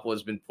Jimmy Garoppolo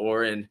has been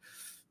poor. And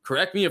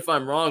correct me if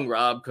I'm wrong,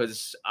 Rob,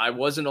 because I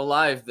wasn't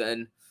alive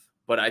then,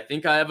 but I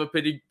think I have a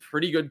pretty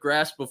good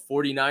grasp of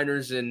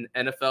 49ers in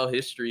NFL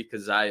history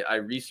because I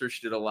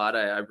researched it a lot.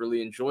 I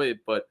really enjoy it.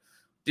 But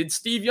did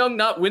Steve Young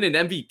not win an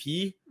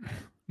MVP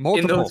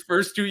in those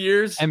first 2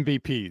 years?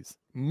 MVPs.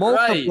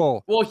 Multiple.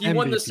 Right. Well, he MVP.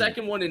 won the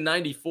second one in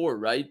 94,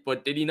 right?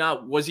 But did he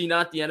not? Was he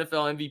not the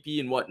NFL MVP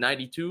in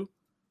 92?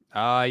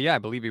 Yeah, I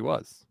believe he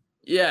was.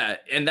 Yeah,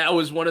 and that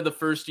was one of the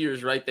first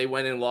years, right? They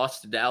went and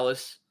lost to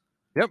Dallas.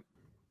 Yep.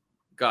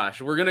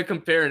 Gosh, we're going to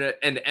compare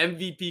an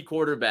MVP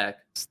quarterback.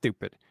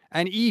 Stupid.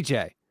 And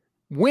EJ,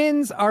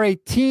 wins are a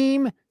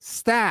team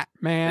stat,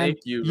 man.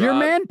 Thank you, Rob. Your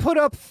man put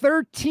up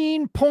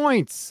 13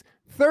 points.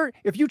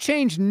 If you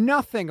change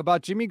nothing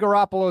about Jimmy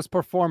Garoppolo's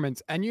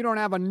performance and you don't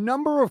have a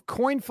number of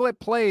coin flip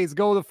plays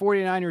go the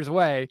 49ers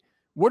way,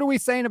 what are we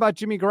saying about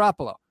Jimmy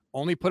Garoppolo?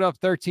 Only put up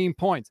 13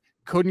 points.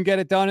 Couldn't get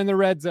it done in the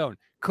red zone.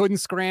 Couldn't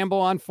scramble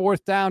on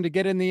 4th down to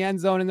get in the end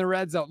zone in the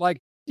red zone.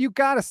 Like, you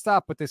got to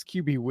stop with this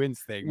QB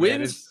wins thing.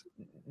 Wins,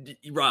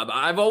 Rob,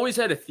 I've always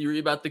had a theory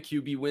about the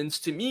QB wins.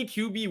 To me,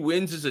 QB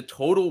wins is a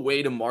total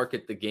way to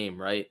market the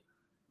game, right?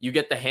 You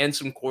get the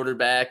handsome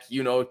quarterback,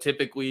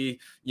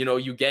 typically,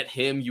 you get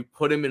him, you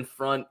put him in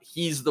front.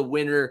 He's the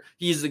winner.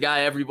 He's the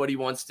guy everybody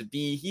wants to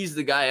be. He's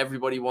the guy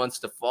everybody wants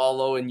to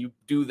follow. And you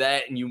do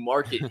that and you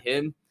market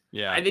him.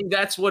 Yeah. I think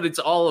that's what it's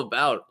all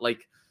about.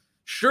 Like,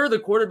 sure, the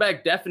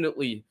quarterback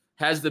definitely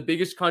has the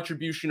biggest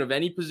contribution of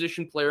any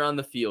position player on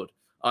the field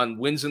on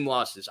wins and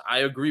losses. I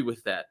agree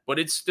with that, but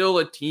it's still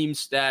a team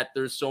stat.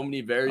 There's so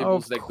many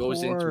variables that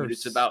goes into it.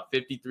 It's about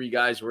 53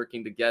 guys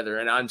working together.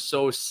 And I'm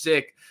so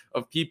sick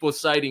of people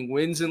citing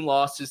wins and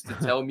losses to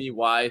tell me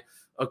why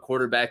a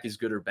quarterback is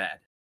good or bad.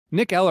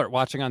 Nick Ellert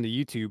watching on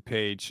the YouTube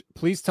page,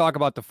 please talk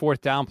about the 4th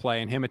down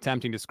play and him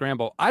attempting to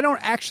scramble. I don't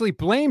actually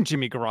blame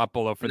Jimmy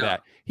Garoppolo for that.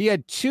 He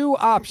had 2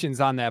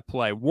 options on that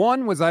play.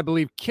 One was, I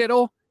believe,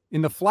 Kittle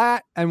in the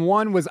flat, and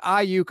one was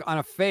Ayuk on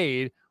a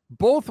fade.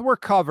 Both were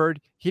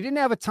covered. He didn't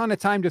have a ton of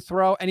time to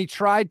throw, and he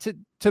tried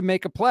to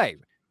make a play.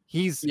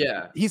 He's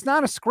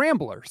not a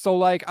scrambler. So,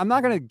 like, I'm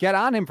not going to get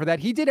on him for that.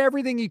 He did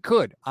everything he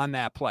could on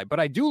that play. But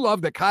I do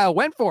love that Kyle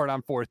went for it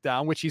on 4th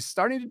down, which he's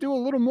starting to do a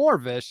little more,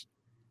 Vish.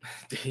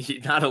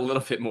 Not a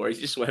little bit more. He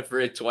just went for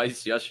it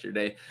twice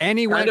yesterday. And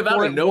he went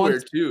out of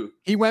nowhere, too.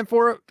 He went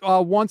for it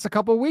once a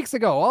couple of weeks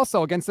ago.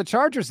 Also, against the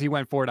Chargers, he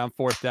went for it on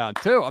 4th down,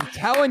 too. I'm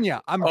telling you.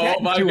 Oh,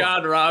 my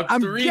God, Rob.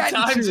 3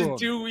 times in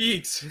 2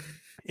 weeks.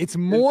 It's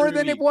more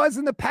than it was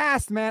in the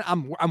past, man.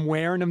 I'm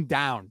wearing them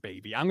down,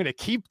 baby. I'm going to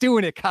keep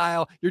doing it,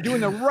 Kyle. You're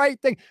doing the right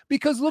thing.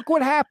 Because look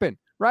what happened,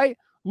 right?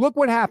 Look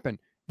what happened.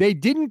 They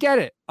didn't get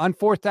it on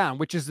 4th down,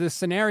 which is the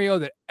scenario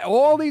that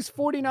all these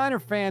 49er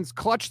fans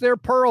clutch their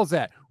pearls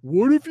at.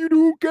 What if you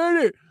don't get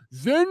it?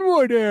 Then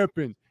what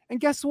happens? And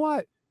guess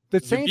what? The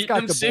Saints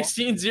got the ball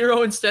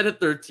 16-0 instead of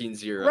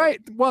 13-0. Right.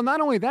 Well, not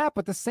only that,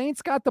 but the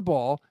Saints got the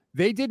ball.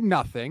 They did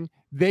nothing.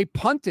 They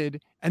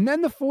punted, and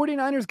then the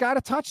 49ers got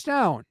a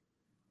touchdown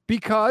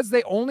because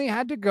they only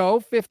had to go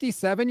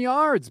 57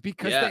 yards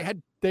because they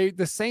had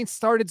the Saints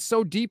started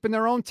so deep in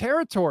their own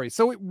territory.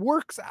 So it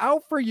works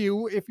out for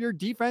you if your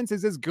defense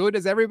is as good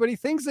as everybody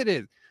thinks it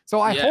is. So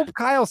I hope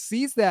Kyle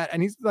sees that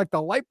and he's like,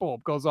 the light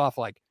bulb goes off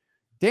like,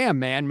 damn,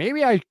 man,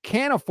 maybe I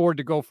can't afford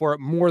to go for it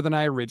more than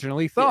I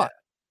originally thought.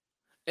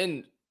 Yeah.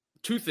 And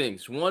two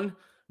things. One,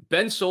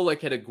 Ben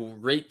Solak had a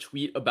great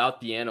tweet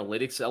about the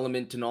analytics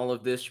element in all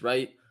of this,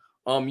 right?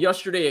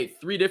 Yesterday,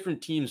 3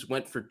 different teams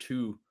went for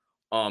 2,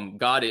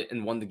 got it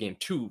and won the game.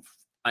 2.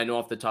 I know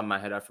off the top of my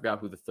head, I forgot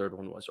who the third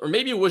one was. Or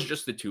maybe it was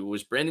just the 2. It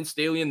was Brandon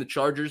Staley and the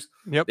Chargers.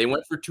 Yep. They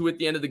went for 2 at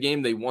the end of the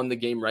game. They won the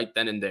game right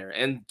then and there.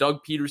 And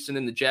Doug Peterson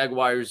and the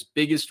Jaguars'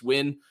 biggest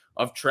win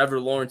of Trevor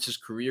Lawrence's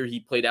career.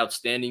 He played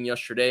outstanding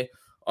yesterday.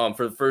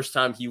 For the first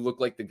time, he looked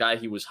like the guy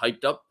he was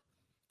hyped up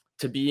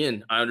to be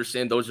in. I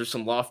understand those are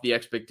some lofty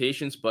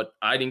expectations, but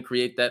I didn't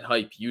create that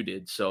hype. You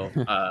did. So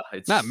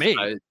it's not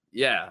me.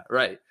 Yeah,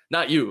 right.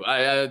 Not you.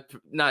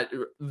 Not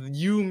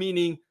you,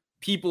 meaning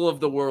people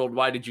of the world.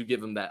 Why did you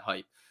give him that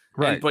hype?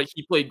 Right. But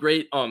he played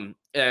great.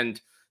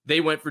 And they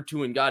went for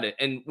 2 and got it.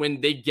 And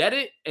when they get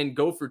it and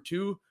go for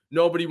 2,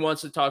 nobody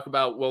wants to talk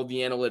about, well, the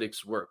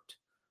analytics worked.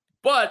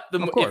 But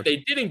if they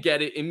didn't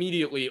get it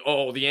immediately,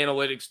 oh, the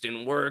analytics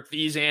didn't work.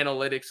 These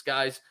analytics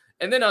guys.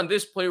 And then on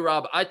this play,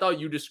 Rob, I thought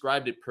you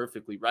described it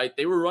perfectly, right?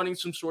 They were running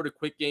some sort of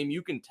quick game.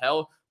 You can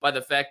tell by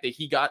the fact that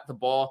he got the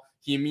ball.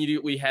 He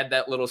immediately had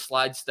that little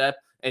slide step,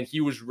 and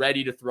he was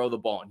ready to throw the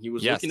ball. And he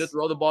was looking to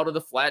throw the ball to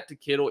the flat to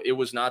Kittle. It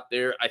was not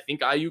there. I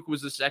think Ayuk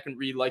was the second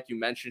read, like you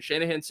mentioned.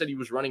 Shanahan said he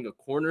was running a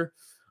corner.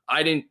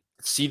 I didn't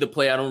see the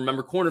play. I don't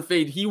remember corner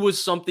fade. He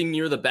was something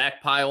near the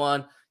back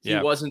pylon. He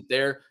wasn't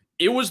there.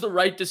 It was the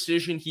right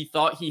decision. He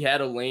thought he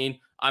had a lane.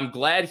 I'm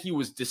glad he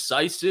was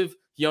decisive.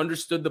 He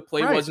understood the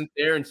play wasn't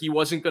there, and he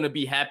wasn't going to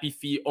be happy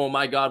feet. Oh,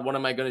 my God, what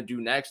am I going to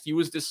do next? He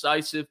was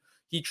decisive.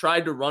 He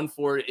tried to run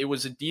for it. It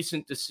was a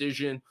decent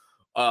decision.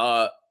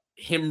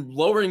 Him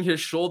lowering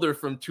his shoulder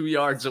from 2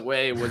 yards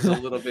away was a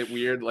little bit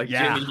weird. Like,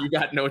 Jimmy, you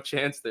got no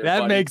chance there.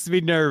 That makes me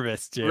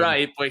nervous, Jim.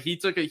 Right, but he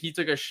took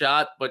a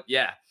shot. But,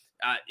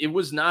 it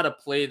was not a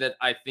play that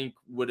I think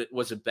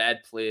was a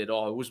bad play at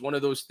all. It was one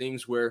of those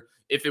things where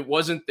if it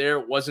wasn't there,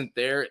 it wasn't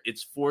there.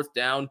 It's 4th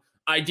down.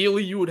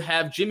 Ideally, you would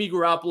have Jimmy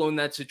Garoppolo in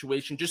that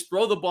situation. Just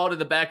throw the ball to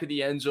the back of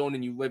the end zone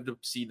and you live to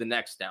see the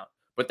next down.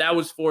 But that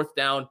was 4th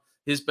down.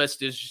 His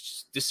best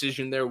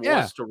decision there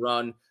was to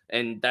run,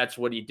 and that's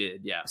what he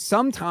did. Yeah.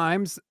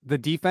 Sometimes the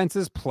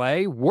defense's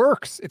play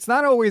works. It's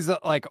not always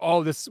like,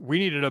 oh, we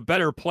needed a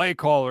better play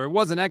call or it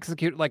wasn't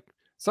executed. Like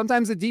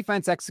sometimes the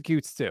defense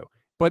executes too,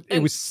 but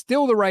it was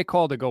still the right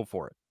call to go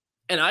for it.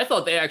 And I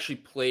thought they actually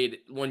played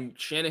when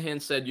Shanahan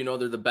said,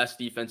 they're the best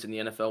defense in the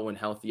NFL when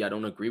healthy. I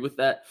don't agree with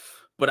that.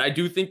 But I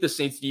do think the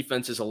Saints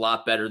defense is a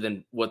lot better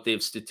than what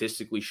they've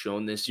statistically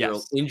shown this year.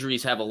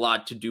 Injuries have a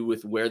lot to do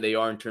with where they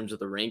are in terms of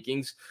the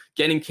rankings.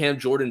 Getting Cam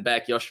Jordan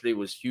back yesterday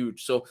was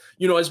huge. So,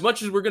 as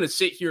much as we're going to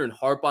sit here and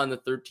harp on the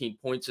 13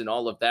 points and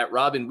all of that,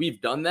 Robin,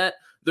 we've done that.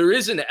 There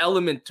is an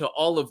element to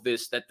all of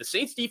this that the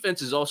Saints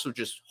defense is also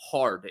just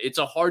hard. It's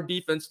a hard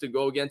defense to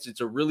go against. It's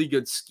a really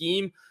good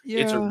scheme. Yeah.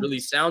 It's a really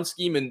sound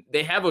scheme. And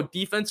they have a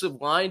defensive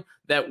line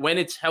that when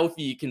it's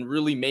healthy, it can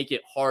really make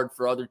it hard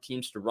for other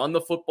teams to run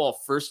the football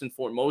first and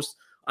foremost.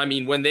 I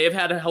mean, when they've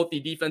had a healthy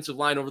defensive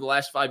line over the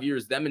last 5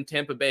 years, them and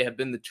Tampa Bay have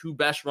been the 2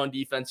 best run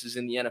defenses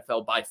in the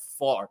NFL by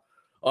far.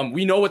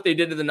 We know what they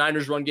did to the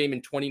Niners run game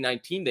in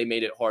 2019. They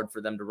made it hard for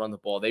them to run the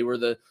ball. They were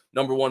the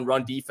number 1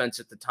 run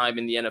defense at the time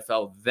in the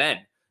NFL then.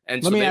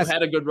 And so they've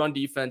had a good run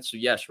defense. So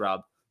yes,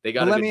 Rob, they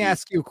got. Let me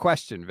ask you a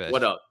question, Vish.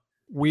 What up?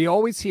 We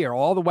always hear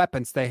all the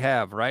weapons they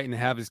have, right? And they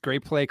have this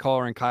great play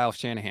caller in Kyle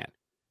Shanahan.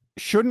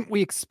 Shouldn't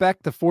we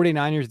expect the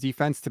 49ers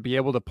defense to be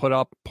able to put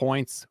up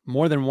points,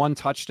 more than 1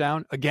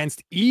 touchdown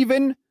against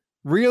even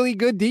really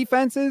good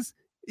defenses?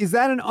 Is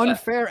that an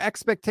unfair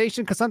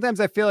expectation? Because sometimes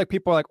I feel like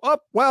people are like, oh,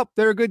 well,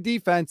 they're a good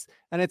defense.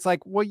 And it's like,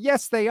 well,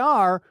 yes, they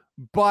are,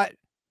 but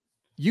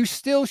you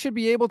still should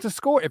be able to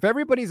score. If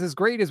everybody's as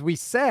great as we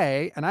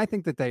say, and I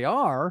think that they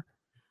are,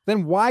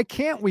 then why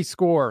can't we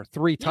score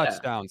 3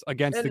 touchdowns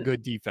against the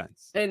good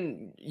defense?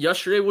 And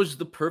yesterday was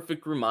the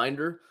perfect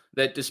reminder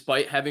that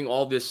despite having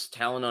all this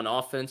talent on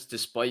offense,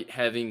 despite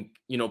having,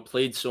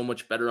 played so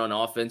much better on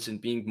offense and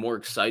being more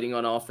exciting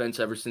on offense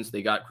ever since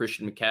they got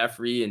Christian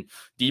McCaffrey and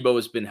Debo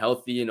has been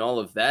healthy and all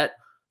of that,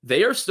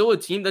 they are still a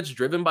team that's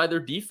driven by their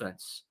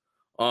defense.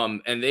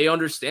 And they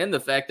understand the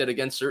fact that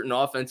against certain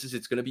offenses,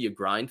 it's going to be a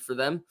grind for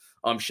them.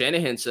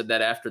 Shanahan said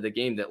that after the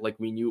game that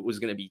we knew it was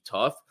going to be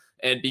tough.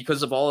 And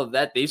because of all of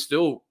that, they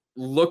still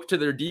look to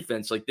their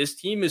defense. Like this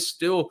team is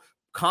still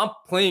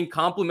playing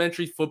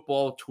complementary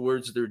football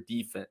towards their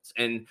defense.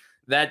 And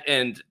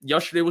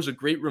yesterday was a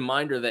great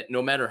reminder that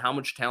no matter how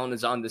much talent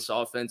is on this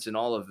offense and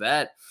all of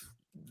that,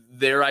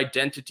 their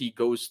identity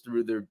goes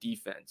through their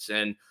defense.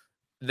 And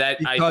that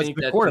because I think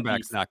the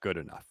quarterback's not good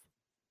enough.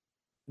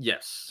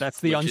 Yes.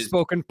 That's the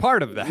unspoken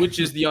part of that. Which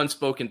is the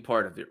unspoken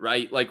part of it,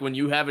 right? Like when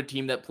you have a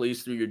team that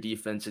plays through your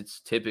defense,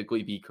 it's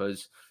typically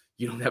because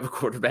you don't have a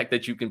quarterback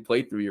that you can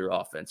play through your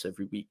offense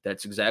every week.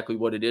 That's exactly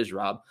what it is,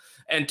 Rob.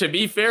 And to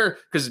be fair,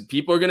 because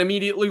people are going to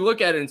immediately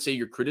look at it and say,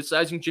 you're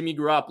criticizing Jimmy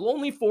Garoppolo.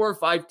 Only 4 or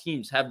 5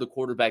 teams have the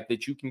quarterback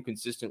that you can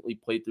consistently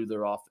play through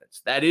their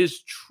offense. That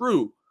is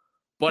true.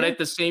 But at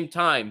the same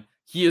time,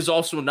 he is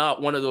also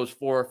not one of those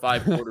 4 or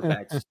 5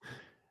 quarterbacks.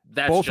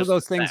 That's Both just of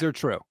those things fact. are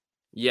true.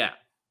 Yeah.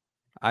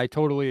 I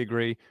totally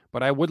agree,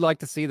 but I would like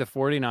to see the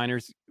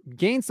 49ers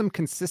gain some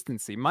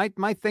consistency. My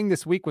thing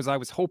this week was I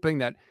was hoping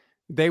that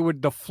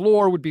the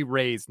floor would be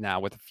raised now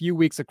with a few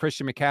weeks of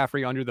Christian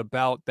McCaffrey under the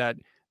belt, that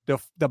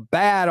the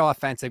bad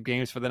offensive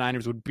games for the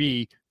Niners would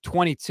be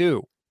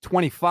 22,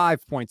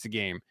 25 points a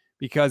game,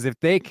 because if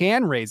they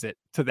can raise it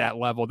to that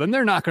level, then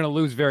they're not going to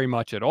lose very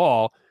much at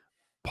all.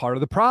 Part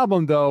of the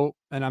problem, though,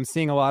 and I'm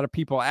seeing a lot of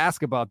people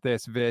ask about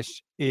this,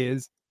 Vish,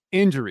 is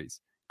injuries.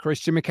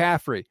 Christian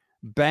McCaffrey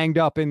banged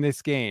up in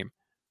this game.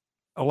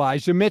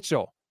 Elijah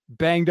Mitchell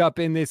banged up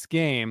in this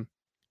game.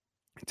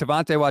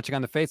 Tavante watching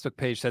on the Facebook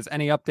page says,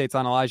 any updates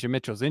on Elijah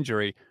Mitchell's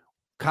injury?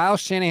 Kyle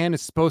Shanahan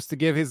is supposed to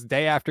give his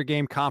day after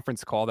game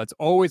conference call. That's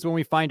always when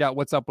we find out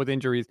what's up with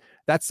injuries.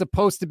 That's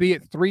supposed to be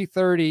at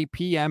 3:30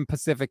 p.m.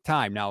 Pacific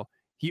time. Now,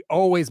 he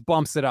always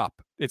bumps it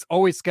up. It's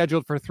always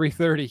scheduled for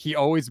 3:30. He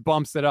always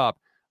bumps it up.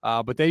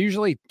 But they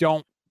usually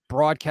don't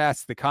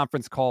broadcast the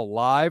conference call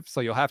live, so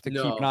you'll have to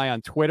keep an eye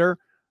on Twitter.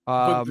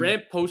 But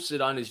Grant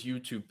posted on his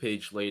YouTube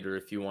page later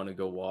if you want to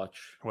go watch.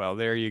 Well,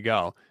 there you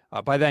go.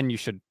 By then, you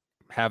should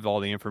have all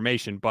the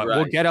information, but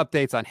we'll get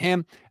updates on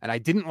him. And I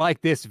didn't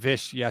like this,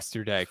 Vish,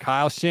 yesterday.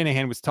 Kyle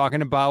Shanahan was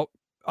talking about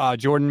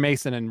Jordan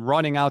Mason and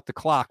running out the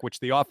clock, which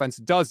the offense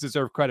does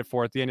deserve credit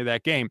for at the end of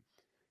that game.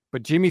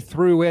 But Jimmy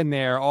threw in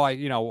there,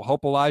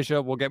 hope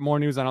Elijah, we'll get more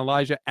news on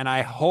Elijah, and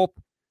I hope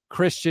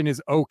Christian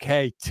is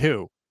okay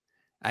too.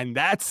 And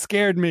that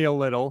scared me a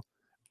little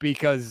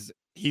because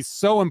he's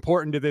so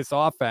important to this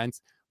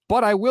offense.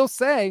 But I will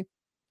say,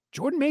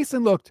 Jordan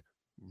Mason looked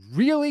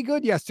really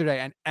good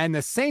yesterday. And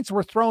the Saints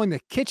were throwing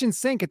the kitchen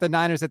sink at the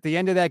Niners at the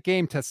end of that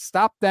game to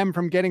stop them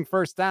from getting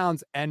first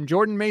downs. And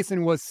Jordan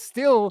Mason was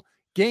still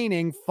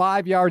gaining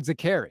 5 yards a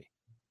carry.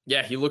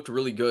 Yeah, he looked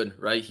really good,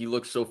 right? He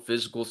looked so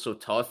physical, so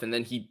tough. And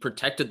then he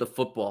protected the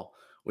football,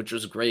 which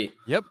was great.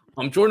 Yep.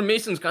 Jordan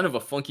Mason's kind of a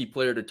funky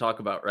player to talk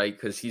about, right?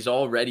 Because he's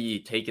already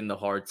taken the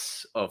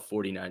hearts of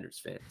 49ers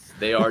fans.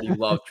 They already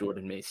love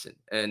Jordan Mason.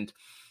 And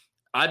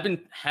I've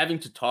been having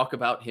to talk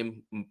about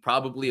him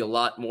probably a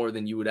lot more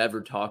than you would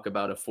ever talk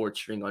about a 4th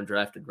string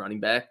undrafted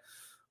running back.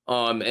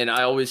 And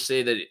I always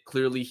say that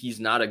clearly he's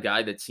not a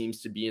guy that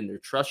seems to be in their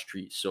trust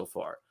tree so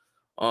far.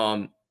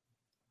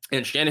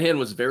 And Shanahan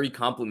was very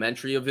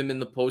complimentary of him in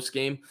the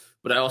postgame,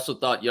 but I also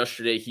thought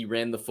yesterday he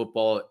ran the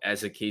football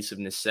as a case of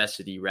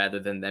necessity rather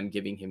than them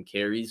giving him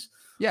carries.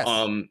 Yes.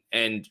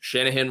 And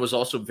Shanahan was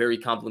also very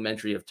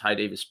complimentary of Ty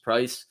Davis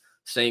Price,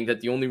 saying that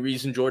the only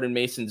reason Jordan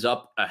Mason's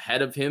up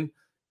ahead of him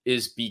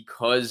is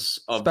because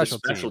of the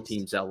special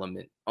teams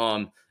element.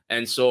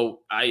 And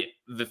so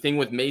the thing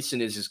with Mason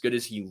is, as good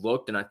as he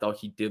looked, and I thought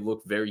he did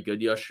look very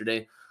good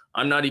yesterday,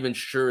 I'm not even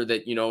sure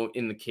that,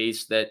 in the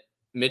case that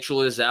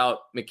Mitchell is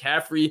out,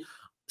 McCaffrey.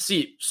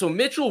 So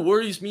Mitchell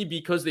worries me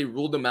because they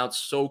ruled him out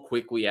so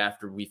quickly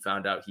after we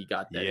found out he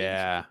got that.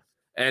 Yeah. Injury.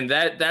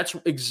 And that's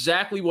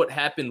exactly what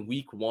happened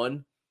week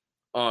 1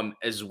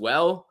 as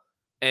well.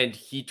 And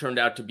he turned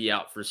out to be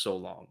out for so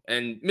long.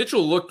 And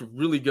Mitchell looked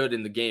really good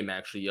in the game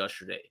actually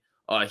yesterday.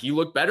 He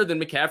looked better than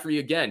McCaffrey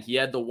again. He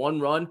had the one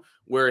run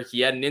where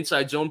he had an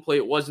inside zone play.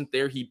 It wasn't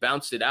there. He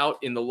bounced it out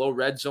in the low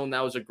red zone.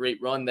 That was a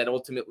great run that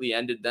ultimately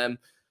ended them.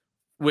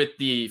 With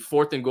the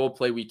 4th and goal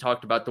play we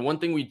talked about, the one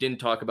thing we didn't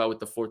talk about with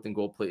the 4th and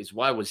goal play is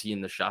why was he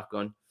in the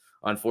shotgun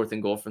on 4th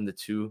and goal from the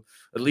 2?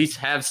 At least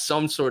have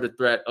some sort of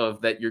threat of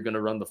that you're going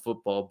to run the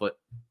football. But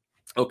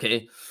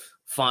okay,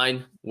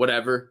 fine,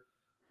 whatever.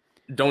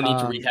 Don't need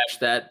to rehash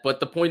that. But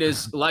the point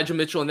is Elijah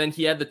Mitchell, and then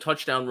he had the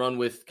touchdown run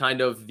with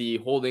kind of the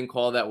holding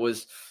call that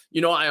was,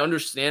 I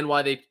understand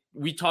why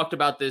we talked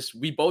about this.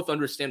 We both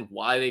understand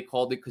why they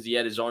called it because he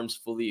had his arms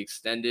fully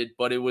extended,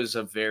 but it was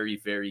a very,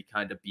 very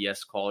kind of BS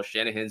call.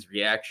 Shanahan's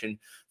reaction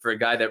for a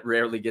guy that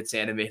rarely gets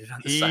animated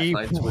on the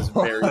sidelines was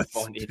very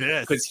funny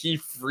because he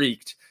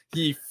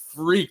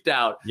freaked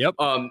out. Yep.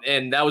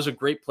 And that was a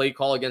great play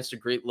call against a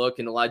great look.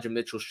 And Elijah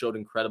Mitchell showed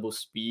incredible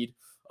speed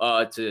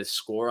to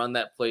score on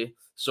that play.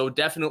 So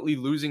definitely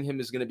losing him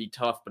is going to be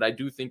tough, but I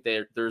do think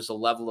there's a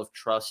level of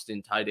trust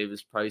in Ty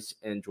Davis Price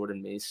and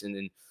Jordan Mason,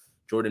 and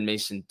Jordan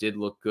Mason did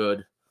look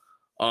good.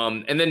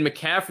 And then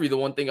McCaffrey, the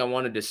one thing I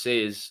wanted to say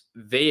is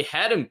they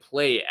had him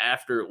play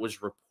after it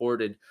was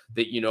reported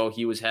that,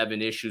 he was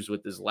having issues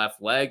with his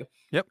left leg.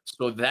 Yep.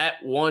 So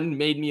that one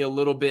made me a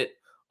little bit,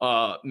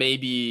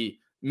 maybe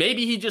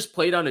he just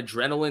played on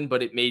adrenaline,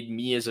 but it made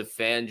me as a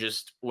fan,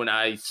 just when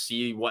I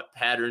see what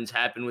patterns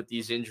happen with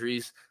these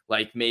injuries,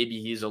 like maybe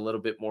he's a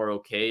little bit more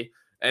okay.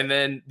 And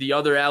then the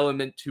other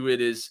element to it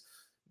is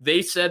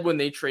they said when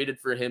they traded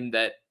for him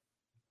that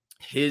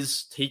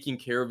his taking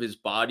care of his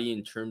body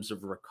in terms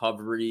of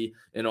recovery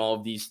and all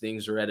of these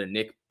things are at a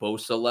Nick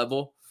Bosa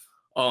level.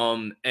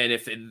 And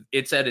if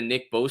it's at a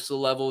Nick Bosa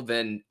level,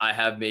 then I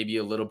have maybe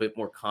a little bit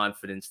more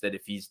confidence that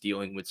if he's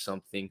dealing with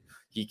something,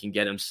 he can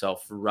get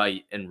himself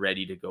right and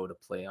ready to go to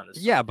play on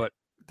his. Yeah, Sunday. but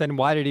then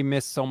why did he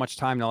miss so much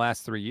time the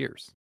last 3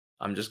 years?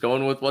 I'm just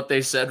going with what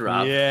they said,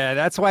 Rob. Yeah,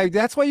 that's why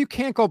you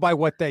can't go by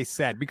what they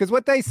said, because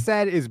what they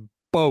said is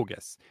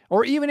bogus.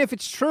 Or even if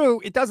it's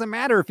true, it doesn't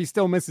matter if he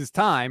still misses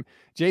time.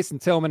 Jason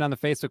Tillman on the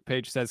Facebook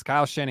page says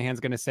Kyle Shanahan's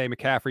going to say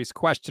McCaffrey's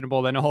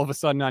questionable. Then all of a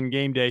sudden on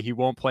game day, he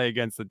won't play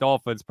against the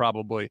Dolphins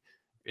probably.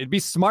 It'd be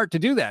smart to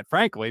do that,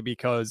 frankly,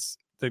 because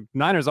the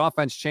Niners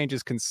offense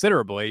changes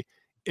considerably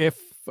if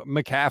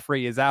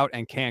McCaffrey is out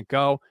and can't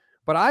go.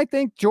 But I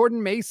think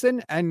Jordan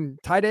Mason and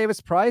Ty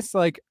Davis Price,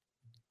 like,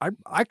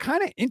 I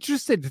kind of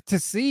interested to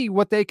see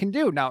what they can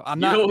do. Now, I'm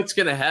not. You know what's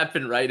going to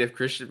happen, right? If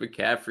Christian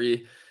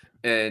McCaffrey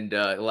and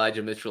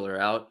Elijah Mitchell are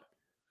out.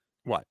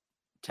 What?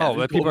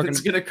 Tevin people are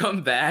going to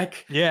come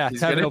back. Yeah, he's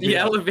going to be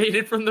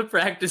elevated from the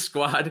practice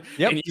squad,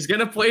 and he's going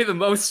to play the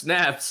most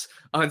snaps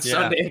on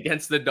Sunday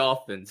against the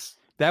Dolphins.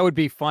 That would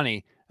be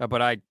funny,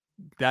 but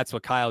that's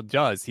what Kyle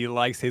does. He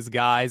likes his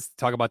guys.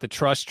 Talk about the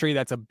trust tree.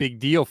 That's a big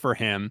deal for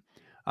him.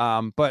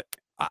 But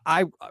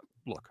I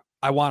look,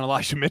 I want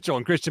Elijah Mitchell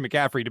and Christian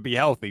McCaffrey to be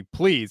healthy,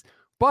 please.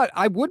 But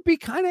I would be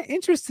kind of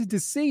interested to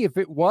see if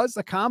it was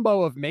a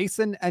combo of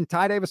Mason and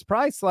Ty Davis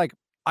Price. Like,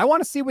 I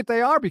want to see what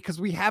they are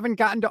because we haven't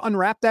gotten to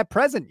unwrap that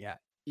present yet.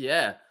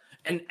 Yeah.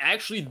 And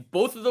actually,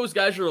 both of those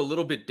guys are a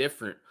little bit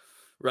different,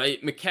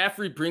 right?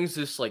 McCaffrey brings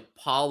this like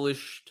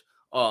polished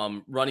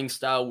running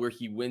style where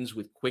he wins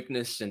with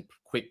quickness and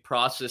quick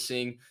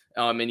processing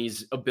and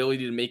his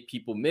ability to make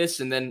people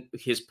miss. And then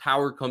his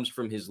power comes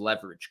from his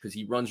leverage because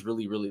he runs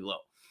really, really low.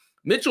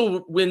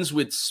 Mitchell wins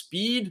with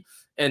speed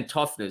and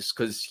toughness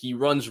because he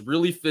runs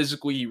really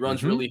physically, he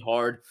runs really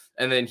hard,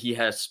 and then he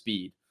has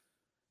speed.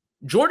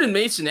 Jordan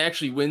Mason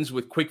actually wins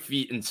with quick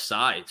feet and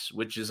size,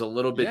 which is a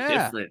little bit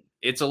different.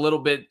 It's a little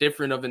bit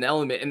different of an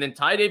element. And then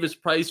Ty Davis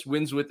Price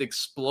wins with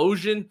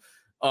explosion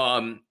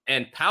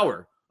and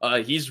power.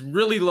 He's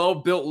really low,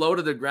 built low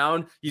to the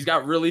ground. He's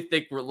got really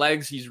thick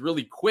legs. He's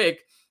really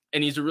quick.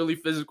 And he's a really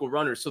physical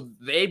runner. So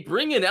they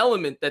bring an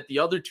element that the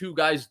other two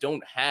guys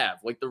don't have.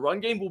 Like the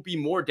run game will be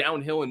more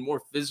downhill and more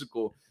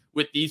physical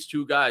with these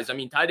two guys. I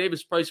mean, Ty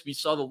Davis Price, we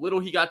saw the little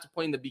he got to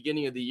play in the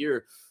beginning of the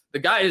year. The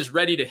guy is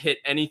ready to hit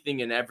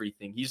anything and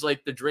everything. He's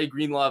like the Dre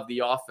Greenlaw of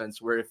the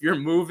offense, where if you're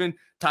moving,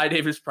 Ty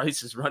Davis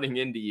Price is running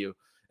into you.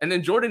 And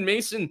then Jordan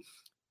Mason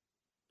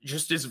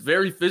just is a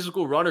very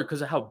physical runner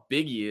because of how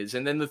big he is.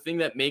 And then the thing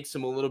that makes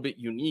him a little bit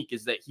unique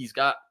is that he's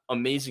got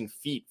amazing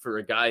feet for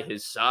a guy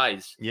his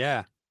size.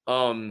 Yeah.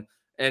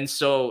 And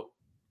so,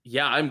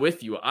 yeah, I'm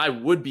with you. I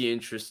would be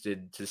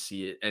interested to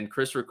see it. And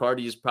Chris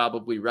Riccardi is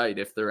probably right.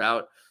 If they're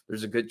out,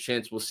 there's a good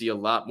chance we'll see a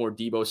lot more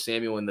Deebo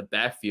Samuel in the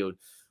backfield,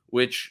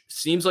 which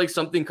seems like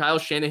something Kyle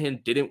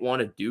Shanahan didn't want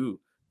to do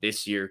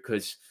this year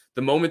because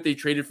the moment they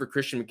traded for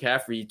Christian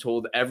McCaffrey, he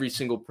told every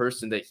single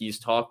person that he's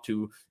talked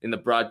to in the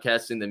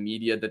broadcast, in the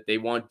media, that they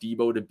want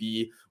Deebo to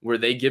be where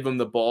they give him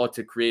the ball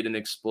to create an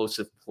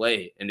explosive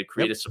play and to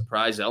create a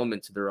surprise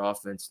element to their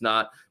offense,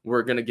 not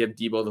we're going to give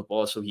Deebo the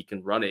ball so he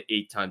can run it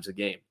 8 times a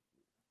game.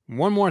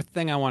 One more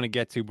thing I want to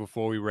get to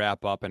before we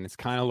wrap up, and it's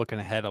kind of looking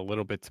ahead a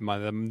little bit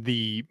to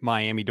the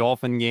Miami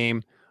Dolphin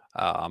game.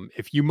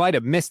 If you might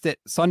have missed it,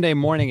 Sunday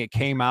morning it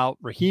came out.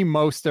 Raheem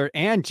Mostert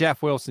and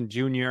Jeff Wilson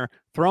Jr.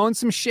 throwing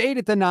some shade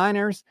at the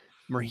Niners.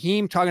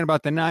 Raheem talking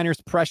about the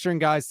Niners pressuring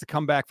guys to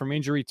come back from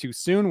injury too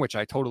soon, which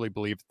I totally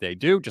believe they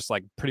do, just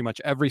like pretty much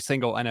every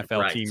single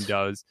NFL team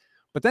does.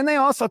 But then they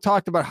also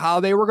talked about how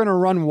they were going to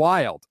run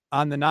wild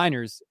on the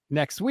Niners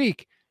next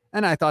week.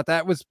 And I thought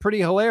that was pretty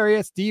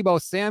hilarious.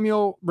 Deebo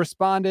Samuel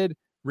responded,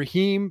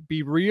 Raheem,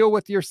 be real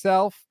with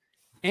yourself.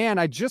 And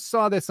I just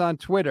saw this on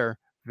Twitter,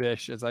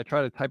 Vish, as I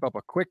try to type up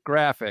a quick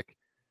graphic.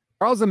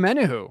 Charles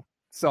Omenihu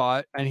saw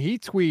it and he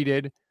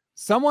tweeted,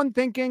 someone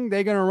thinking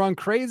they're going to run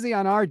crazy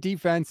on our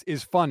defense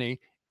is funny.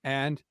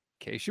 And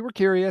in case you were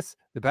curious,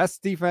 the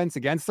best defense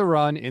against the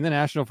run in the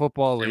National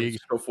Football League.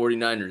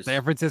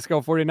 San Francisco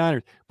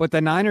 49ers. But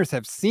the Niners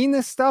have seen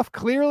this stuff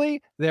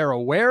clearly. They're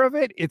aware of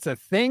it. It's a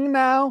thing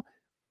now.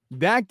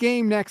 That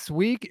game next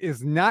week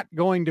is not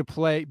going to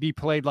be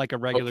played like a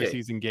regular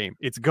season game.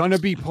 It's going to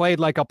be played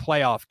like a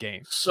playoff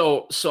game.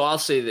 So I'll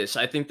say this.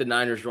 I think the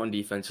Niners run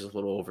defense is a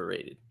little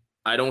overrated.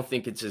 I don't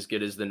think it's as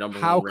good as the number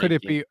one. How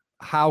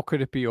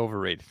could it be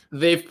overrated?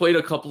 They've played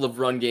a couple of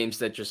run games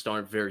that just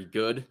aren't very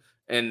good,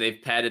 and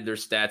they've padded their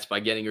stats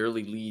by getting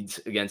early leads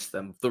against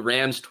them. The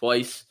Rams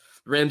twice.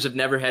 The Rams have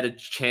never had a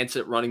chance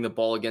at running the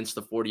ball against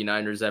the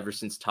 49ers ever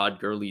since Todd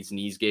Gurley's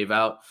knees gave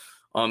out.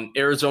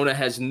 Arizona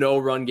has no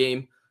run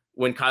game.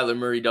 When Kyler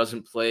Murray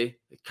doesn't play,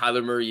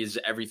 Kyler Murray is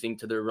everything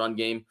to their run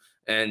game.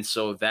 And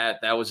so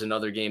that was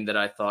another game that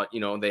I thought,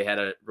 they had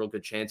a real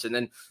good chance. And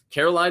then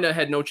Carolina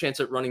had no chance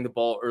at running the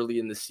ball early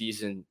in the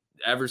season.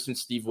 Ever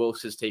since Steve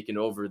Wilkes has taken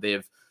over, they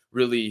have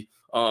really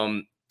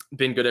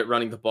been good at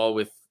running the ball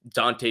with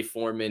Dante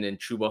Foreman and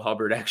Chuba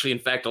Hubbard. Actually, in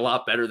fact, a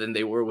lot better than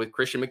they were with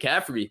Christian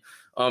McCaffrey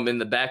in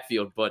the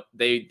backfield. But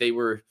they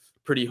were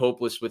pretty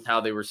hopeless with how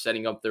they were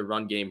setting up their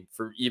run game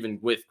for even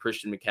with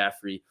Christian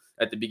McCaffrey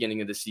at the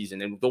beginning of the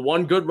season. And the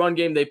one good run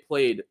game they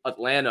played,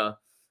 Atlanta,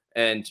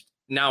 and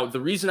now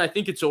the reason I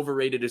think it's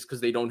overrated is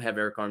because they don't have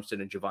Eric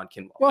Armstead and Javon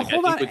Kinlaw. Well,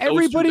 hold on.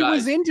 Everybody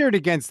was injured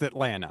against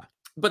Atlanta.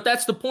 But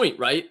that's the point,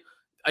 right?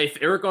 If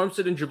Eric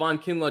Armstead and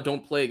Javon Kinlaw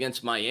don't play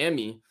against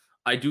Miami,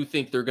 I do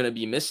think they're going to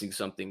be missing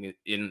something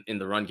in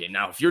the run game.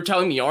 Now, if you're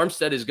telling me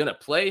Armstead is going to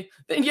play,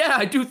 then yeah,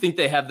 I do think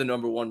they have the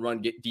number one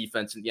run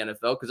defense in the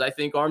NFL because I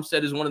think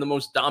Armstead is one of the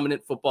most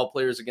dominant football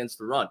players against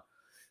the run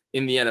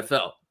in the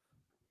NFL.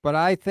 But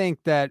I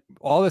think that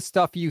all the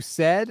stuff you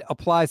said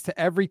applies to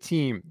every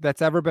team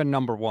that's ever been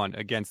number one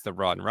against the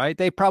run, right?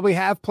 They probably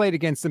have played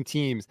against some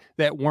teams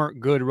that weren't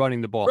good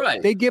running the ball.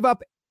 Right. They give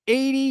up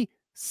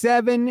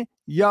 79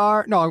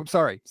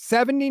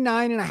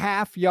 and a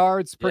half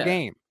yards per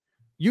game.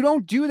 You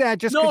don't do that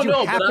just because you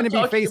happen to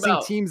be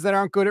facing teams that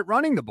aren't good at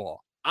running the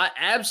ball.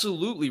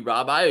 Absolutely,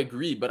 Rob. I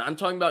agree. But I'm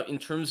talking about in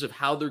terms of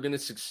how they're going to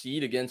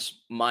succeed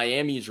against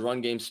Miami's run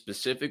game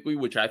specifically,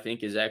 which I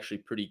think is actually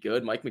pretty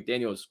good. Mike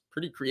McDaniel is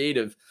pretty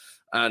creative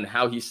on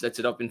how he sets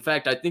it up. In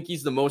fact, I think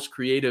he's the most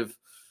creative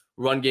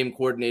run game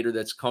coordinator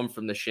that's come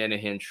from the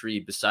Shanahan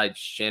tree besides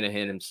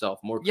Shanahan himself.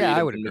 More creative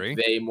I would than agree.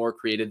 McVay, more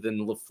creative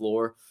than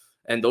LaFleur.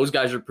 And those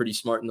guys are pretty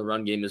smart in the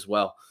run game as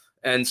well.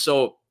 And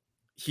so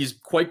he's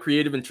quite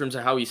creative in terms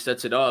of how he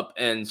sets it up.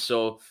 And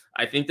so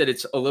I think that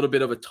it's a little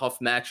bit of a tough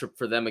matchup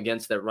for them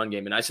against that run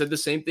game. And I said the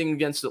same thing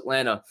against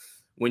Atlanta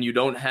when you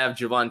don't have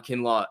Javon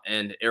Kinlaw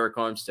and Eric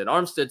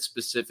Armstead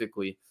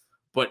specifically.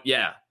 But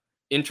yeah,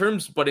 in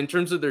terms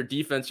of their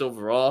defense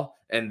overall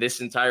and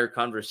this entire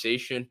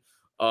conversation,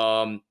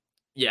 they're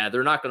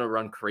not going to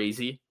run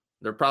crazy.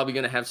 They're probably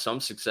going to have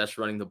some success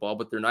running the ball,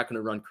 but they're not going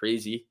to run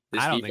crazy.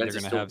 This defense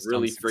is still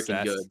really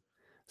freaking good.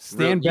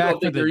 Stand back.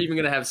 They're even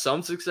going to have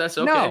some success?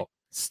 Okay. No.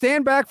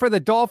 Stand back for the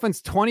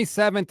Dolphins'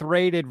 27th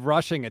rated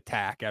rushing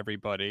attack,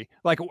 everybody.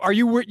 Like,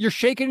 you're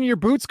shaking in your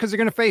boots because they're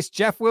going to face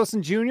Jeff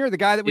Wilson Jr., the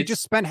guy that we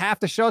just spent half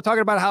the show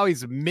talking about how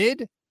he's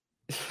mid?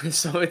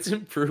 So it's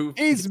improved.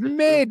 He's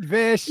mid,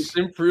 Vish. It's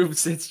improved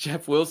since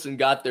Jeff Wilson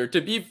got there.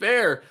 To be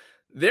fair,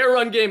 their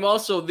run game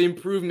also, the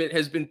improvement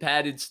has been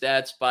padded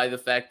stats by the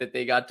fact that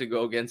they got to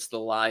go against the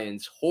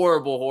Lions.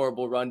 Horrible,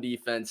 horrible run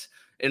defense.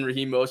 And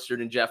Raheem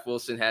Mostert and Jeff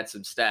Wilson had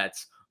some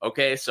stats.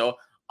 Okay, so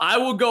I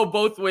will go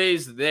both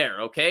ways there,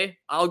 okay?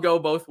 I'll go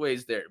both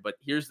ways there. But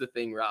here's the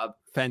thing, Rob.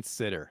 Fence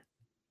sitter.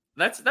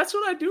 That's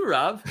what I do,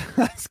 Rob.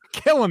 That's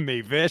killing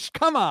me, Vish.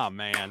 Come on,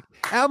 man.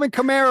 Alvin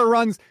Kamara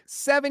runs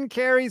 7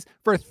 carries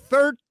for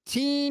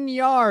 13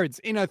 yards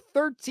in a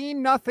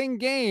 13-0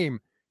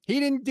 game. He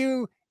didn't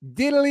do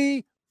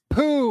diddly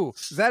poo.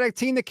 Is that a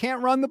team that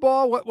can't run the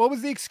ball? What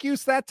was the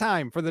excuse that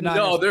time for the Niners?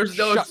 No, there's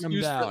no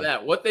excuse for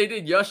that. What they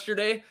did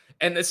yesterday,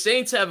 and the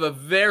Saints have a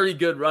very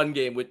good run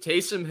game with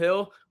Taysom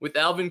Hill, with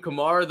Alvin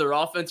Kamara. Their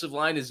offensive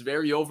line is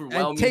very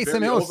overwhelming. And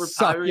Taysom Hill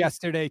sucked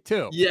yesterday,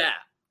 too. Yeah.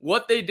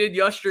 What they did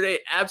yesterday,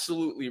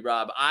 absolutely,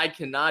 Rob. I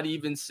cannot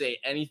even say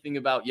anything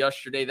about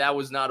yesterday. That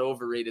was not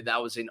overrated. That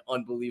was an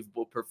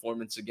unbelievable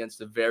performance against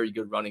a very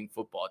good running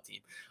football team.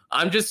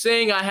 I'm just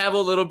saying I have a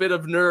little bit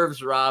of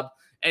nerves, Rob,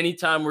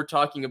 anytime we're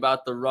talking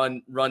about the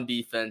run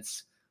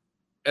defense,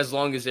 as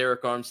long as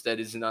Eric Armstead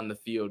isn't on the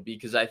field,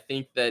 because I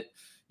think that,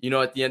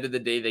 at the end of the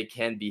day, they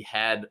can be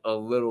had a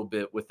little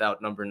bit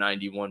without number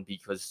 91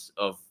 because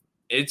of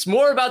it's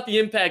more about the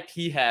impact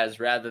he has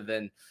rather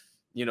than,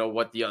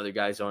 what the other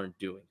guys aren't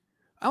doing.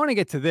 I want to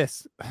get to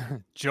this.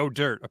 Joe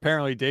Dirt.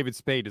 Apparently David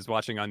Spade is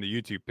watching on the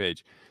YouTube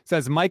page.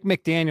 Says Mike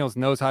McDaniels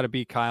knows how to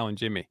beat Kyle and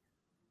Jimmy.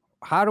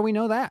 How do we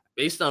know that?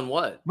 Based on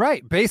what?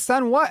 Right. Based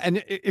on what?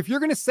 And if you're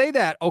going to say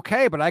that,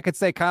 okay, but I could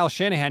say Kyle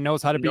Shanahan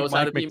knows how to beat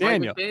Mike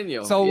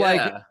McDaniel. So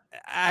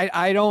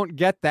I don't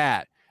get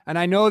that. And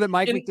I know that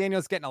Mike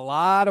McDaniel's getting a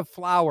lot of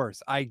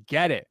flowers. I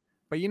get it.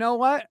 But you know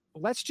what?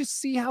 Let's just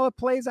see how it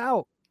plays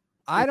out.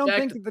 I don't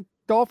think that the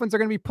Dolphins are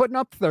going to be putting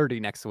up 30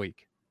 next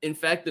week. In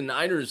fact, the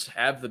Niners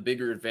have the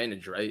bigger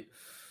advantage, right?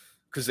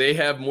 Because they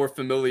have more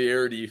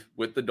familiarity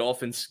with the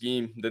Dolphins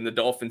scheme than the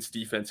Dolphins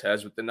defense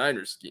has with the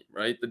Niners scheme,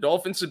 right? The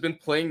Dolphins have been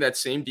playing that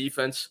same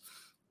defense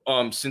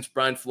since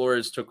Brian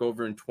Flores took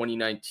over in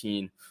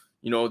 2019.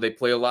 They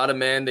play a lot of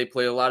man, they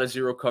play a lot of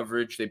zero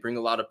coverage, they bring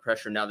a lot of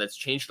pressure. Now that's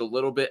changed a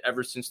little bit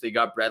ever since they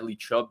got Bradley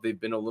Chubb. They've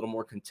been a little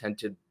more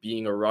contented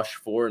being a rush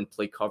for and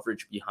play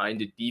coverage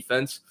behind a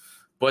defense,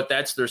 but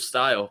that's their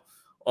style.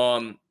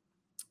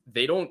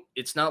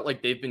 It's not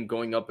like they've been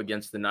going up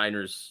against the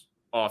Niners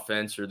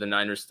offense or the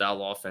Niners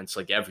style offense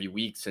like every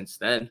week since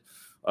then.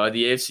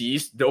 The AFC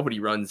East, nobody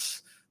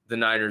runs the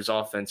Niners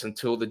offense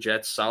until the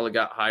Jets solid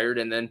got hired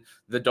and then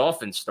the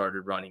Dolphins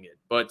started running it.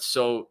 But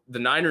so the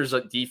Niners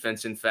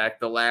defense, in fact,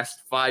 the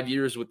last 5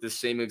 years with the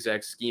same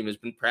exact scheme has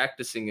been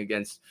practicing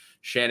against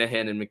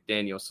Shanahan and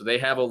McDaniel. So they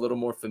have a little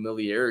more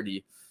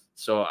familiarity.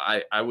 So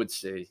I would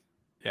say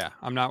Yeah,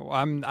 I'm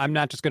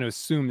not just going to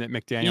assume that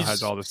McDaniel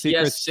has all the He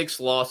has secrets. 6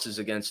 losses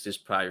against his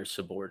prior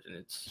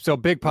subordinates. So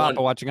Big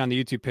Papa watching on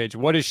the YouTube page,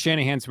 what is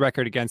Shanahan's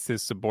record against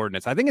his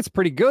subordinates? I think it's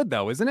pretty good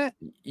though, isn't it?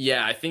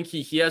 Yeah, I think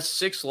he has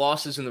 6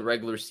 losses in the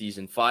regular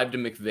season, 5 to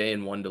McVay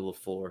and 1 to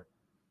LaFleur.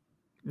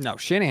 No,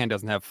 Shanahan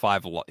doesn't have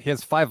he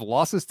has 5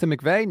 losses to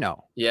McVay?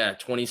 No. Yeah,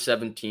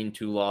 2017,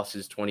 2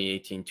 losses,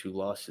 2018, 2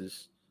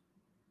 losses.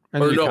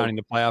 And you're counting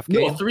the playoff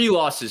game? No, 3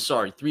 losses.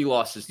 Sorry, 3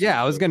 losses.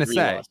 Yeah, I was going to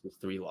say.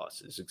 3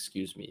 losses.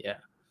 Excuse me. Yeah.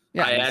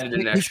 Yeah, I added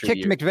an extra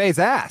He's kicked McVay's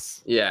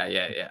ass. Yeah.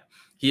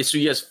 He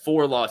has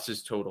 4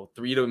 losses total,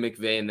 3 to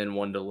McVay and then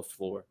 1 to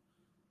LaFleur.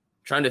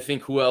 Trying to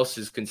think who else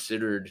is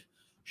considered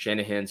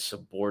Shanahan's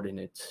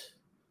subordinate.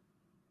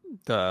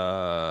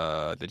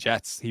 The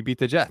Jets. He beat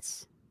the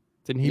Jets.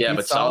 Didn't he? Yeah, beat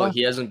but Saleh,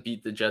 he hasn't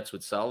beat the Jets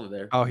with Saleh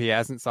there. Oh, he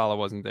hasn't. Saleh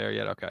wasn't there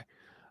yet. Okay.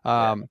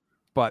 Yeah.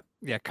 But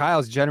yeah,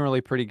 Kyle's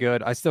generally pretty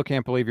good. I still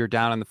can't believe you're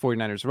down on the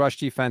 49ers rush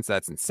defense.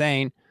 That's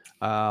insane.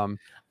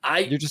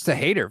 You're just a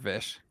hater,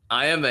 Vish.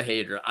 I am a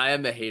hater.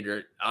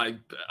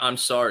 I'm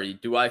sorry.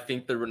 Do I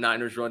think the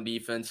Niners run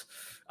defense?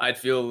 I'd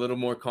feel a little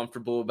more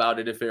comfortable about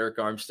it if Arik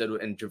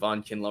Armstead and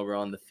Javon Kinlaw were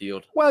on the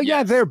field. Well, yeah,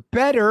 Yes. they're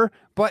better,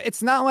 but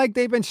it's not like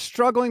they've been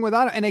struggling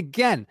without it. And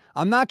again,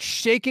 I'm not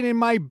shaking in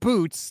my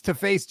boots to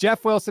face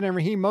Jeff Wilson and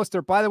Raheem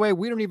Mostert. By the way,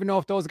 we don't even know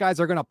if those guys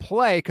are going to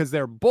play because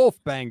they're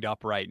both banged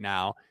up right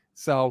now.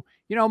 So,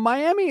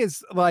 Miami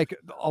is like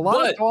a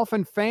lot of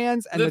Dolphin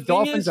fans, and the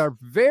Dolphins are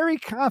very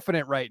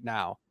confident right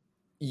now.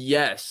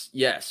 Yes.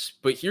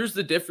 But here's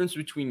the difference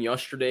between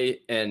yesterday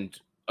and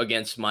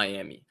against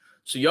Miami.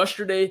 So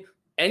yesterday,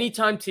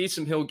 anytime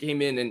Taysom Hill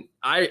came in, and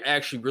I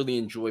actually really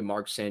enjoy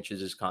Mark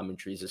Sanchez's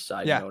commentary as a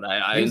side note.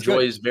 I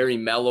enjoy his very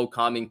mellow,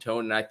 calming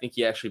tone, and I think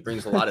he actually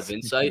brings a lot of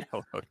insight.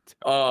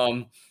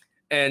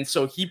 And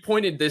so he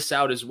pointed this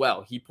out as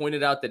well. He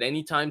pointed out that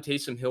anytime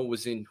Taysom Hill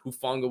was in,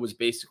 Hufanga was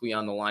basically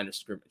on the line of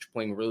scrimmage,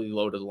 playing really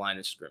low to the line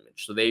of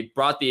scrimmage. So they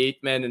brought the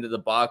 8th man into the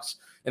box,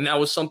 and that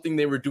was something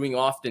they were doing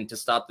often to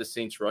stop the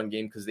Saints run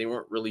game because they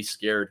weren't really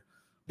scared.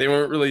 They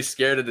weren't really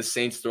scared of the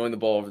Saints throwing the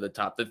ball over the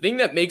top. The thing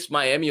that makes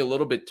Miami a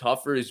little bit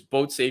tougher is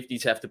both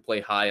safeties have to play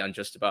high on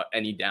just about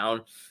any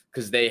down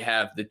because they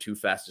have the 2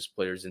 fastest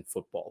players in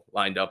football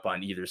lined up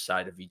on either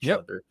side of each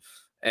other.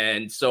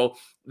 And so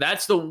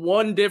that's the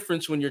one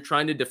difference when you're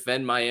trying to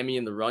defend Miami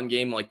in the run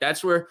game. Like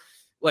that's where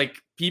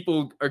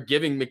people are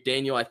giving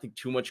McDaniel, I think,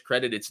 too much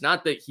credit. It's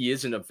not that he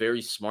isn't a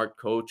very smart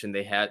coach and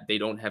they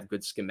don't have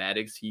good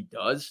schematics. He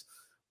does.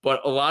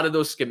 But a lot of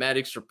those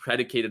schematics are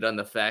predicated on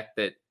the fact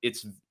that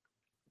it's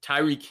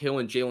Tyreek Hill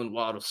and Jalen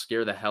Waddle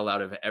scare the hell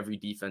out of every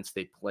defense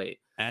they play.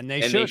 And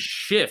they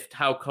shift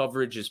how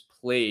coverage is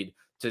played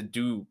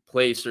to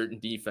play certain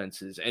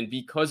defenses. And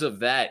because of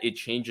that, it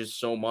changes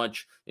so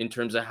much in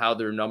terms of how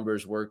their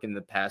numbers work in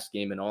the pass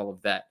game and all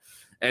of that.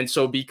 And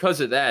so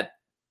because of that,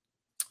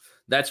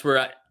 that's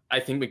where I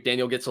think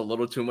McDaniel gets a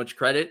little too much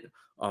credit.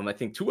 I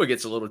think Tua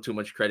gets a little too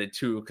much credit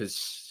too,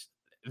 because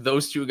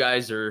those 2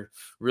 guys are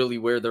really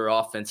where their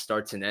offense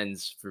starts and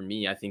ends for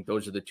me. I think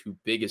those are the 2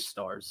 biggest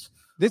stars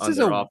on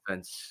their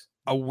offense.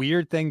 A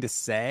weird thing to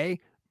say.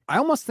 I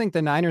almost think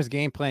the Niners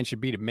game plan should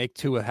be to make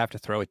Tua have to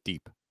throw it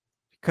deep,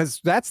 because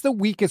that's the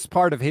weakest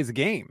part of his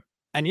game.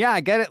 And yeah,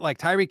 I get it. Like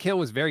Tyreek Hill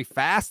was very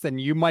fast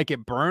and you might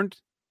get burned.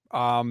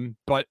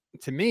 But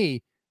to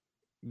me,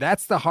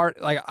 that's the hard,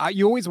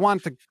 you always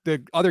want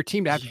the other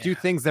team to have to do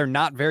things they're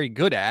not very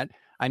good at.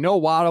 I know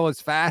Waddle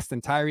is fast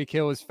and Tyreek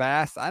Hill is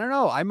fast. I don't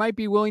know. I might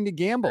be willing to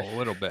gamble a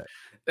little bit.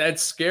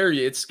 That's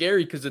scary. It's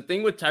scary because the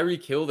thing with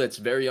Tyreek Hill that's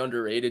very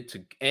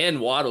underrated and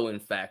Waddle, in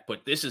fact,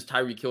 but this is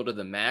Tyreek Hill to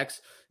the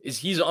max, is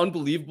he's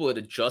unbelievable at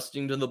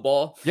adjusting to the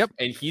ball. Yep.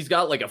 And he's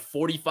got like a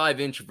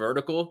 45-inch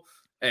vertical,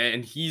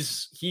 and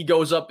he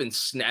goes up and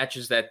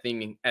snatches that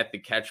thing at the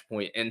catch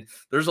point. And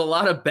there's a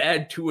lot of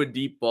bad Tua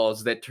deep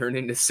balls that turn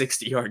into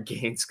 60-yard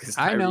gains because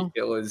Tyreek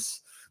Hill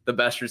is the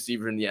best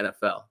receiver in the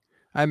NFL.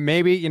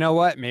 Maybe, you know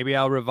what? Maybe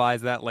I'll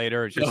revise that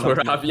later. It's just Rob,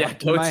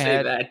 don't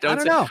say that. I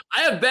don't know.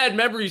 I have bad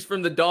memories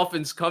from the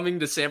Dolphins coming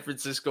to San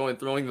Francisco and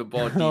throwing the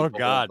ball deep. Oh,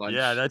 God.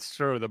 Yeah, that's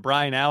true. The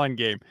Brian Allen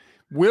game.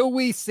 Will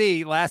we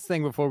see, last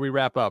thing before we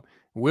wrap up,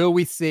 will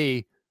we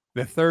see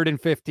the 3rd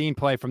and 15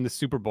 play from the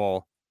Super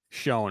Bowl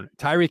shown?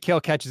 Tyreek Hill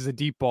catches a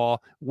deep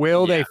ball.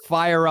 Will they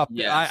fire up?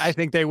 Yes. I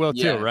think they will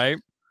too, right?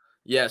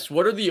 Yes.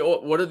 What's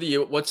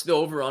the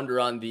over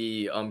under on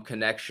the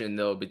connection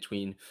though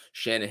between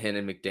Shanahan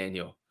and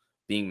McDaniel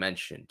being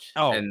mentioned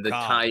and the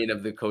tie-in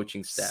of the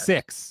coaching staff?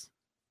 6.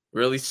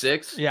 Really,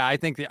 6? Yeah, I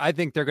think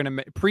they're going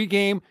to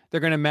pregame. They're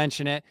going to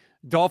mention it.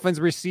 Dolphins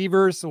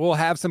receivers will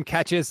have some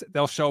catches.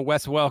 They'll show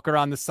Wes Welker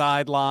on the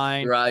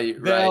sideline. Right.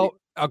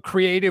 A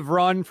creative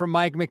run from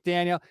Mike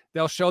McDaniel.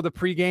 They'll show the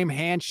pregame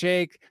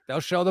handshake. They'll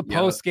show the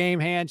postgame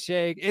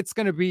handshake. It's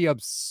going to be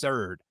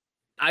absurd.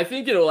 I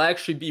think it'll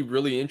actually be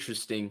really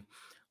interesting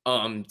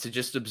to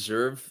just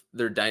observe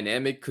their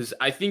dynamic, because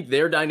I think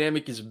their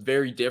dynamic is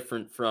very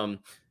different from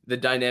the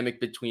dynamic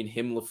between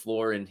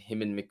LaFleur and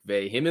him and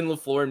McVay. Him and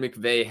LaFleur and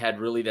McVay had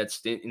really that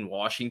stint in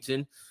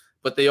Washington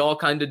but they all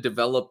kind of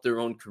developed their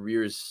own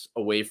careers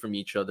away from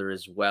each other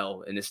as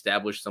well and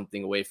established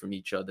something away from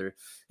each other.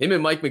 Him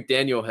and Mike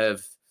McDaniel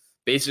have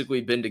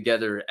basically been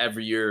together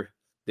every year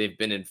they've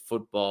been in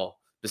football,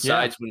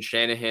 besides when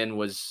Shanahan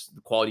was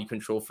the quality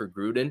control for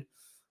Gruden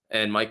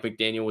and Mike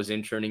McDaniel was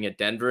interning at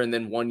Denver. And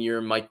then one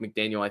year, Mike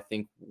McDaniel, I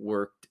think,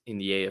 worked in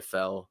the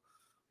AFL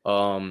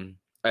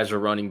as a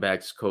running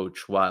backs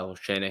coach while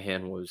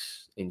Shanahan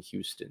was in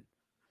Houston.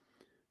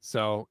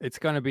 So it's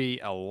going to be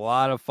a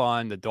lot of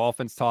fun. The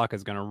Dolphins talk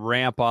is going to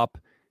ramp up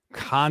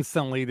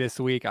constantly this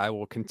week. I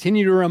will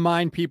continue to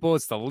remind people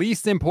it's the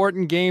least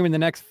important game in the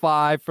next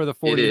 5 for the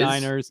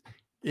 49ers.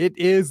 It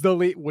is the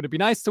lead. Would it be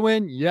nice to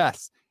win?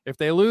 Yes. If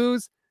they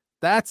lose,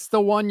 that's the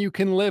one you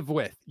can live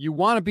with. You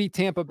want to beat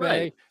Tampa Bay.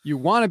 Right. You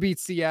want to beat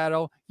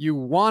Seattle. You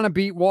want to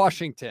beat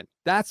Washington.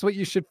 That's what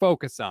you should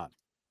focus on.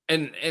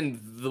 And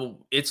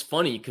it's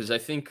funny because I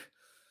think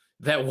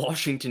that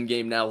Washington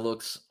game now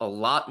looks a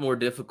lot more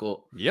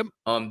difficult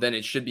than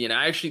it should be. And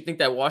I actually think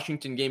that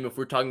Washington game, if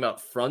we're talking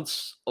about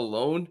fronts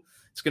alone,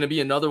 it's going to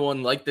be another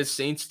one like this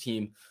Saints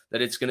team,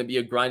 that it's going to be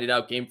a grinded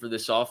out game for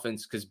this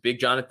offense because big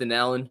Jonathan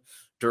Allen,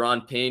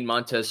 Daron Payne,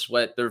 Montez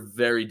Sweat, they're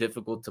very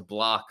difficult to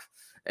block.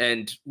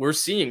 And we're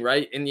seeing,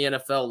 right, in the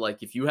NFL,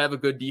 like if you have a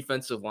good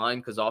defensive line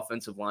because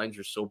offensive lines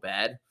are so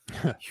bad,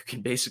 you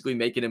can basically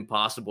make it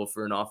impossible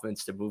for an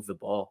offense to move the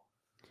ball.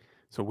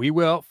 So we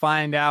will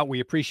find out. We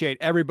appreciate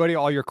everybody,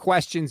 all your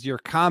questions, your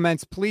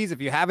comments. Please,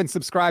 if you haven't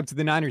subscribed to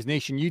the Niners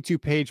Nation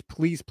YouTube page,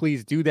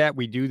 please do that.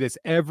 We do this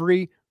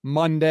every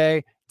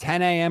Monday,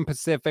 10 a.m.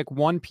 Pacific,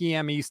 1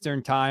 p.m.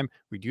 Eastern time.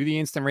 We do the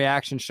instant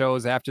reaction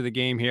shows after the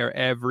game here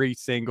every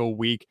single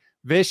week.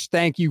 Vish,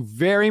 thank you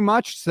very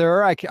much,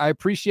 sir. I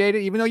appreciate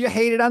it. Even though you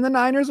hated on the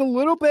Niners a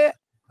little bit,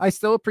 I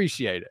still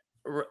appreciate it.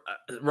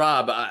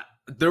 Rob,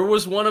 there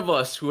was one of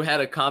us who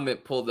had a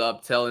comment pulled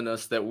up telling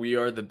us that we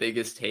are the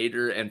biggest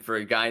hater, and for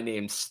a guy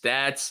named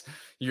Stats,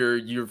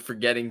 you're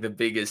forgetting the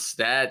biggest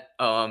stat.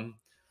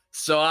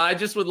 So I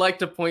just would like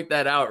to point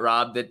that out,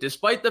 Rob, that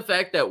despite the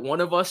fact that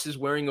one of us is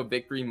wearing a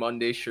Victory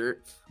Monday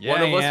shirt,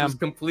 one of us was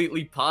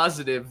completely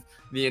positive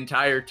the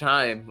entire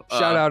time.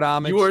 Shout out,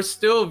 Homage. You are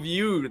still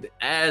viewed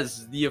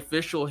as the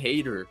official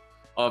hater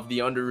of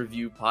the Under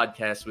Review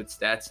podcast with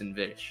Stats and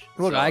Vish.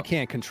 Look, I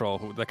can't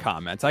control the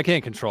comments. I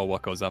can't control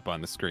what goes up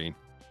on the screen.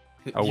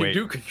 Oh, you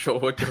do control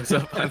what goes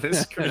up on the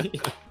screen.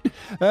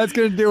 That's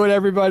going to do it,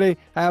 everybody.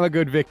 Have a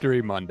good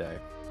Victory Monday.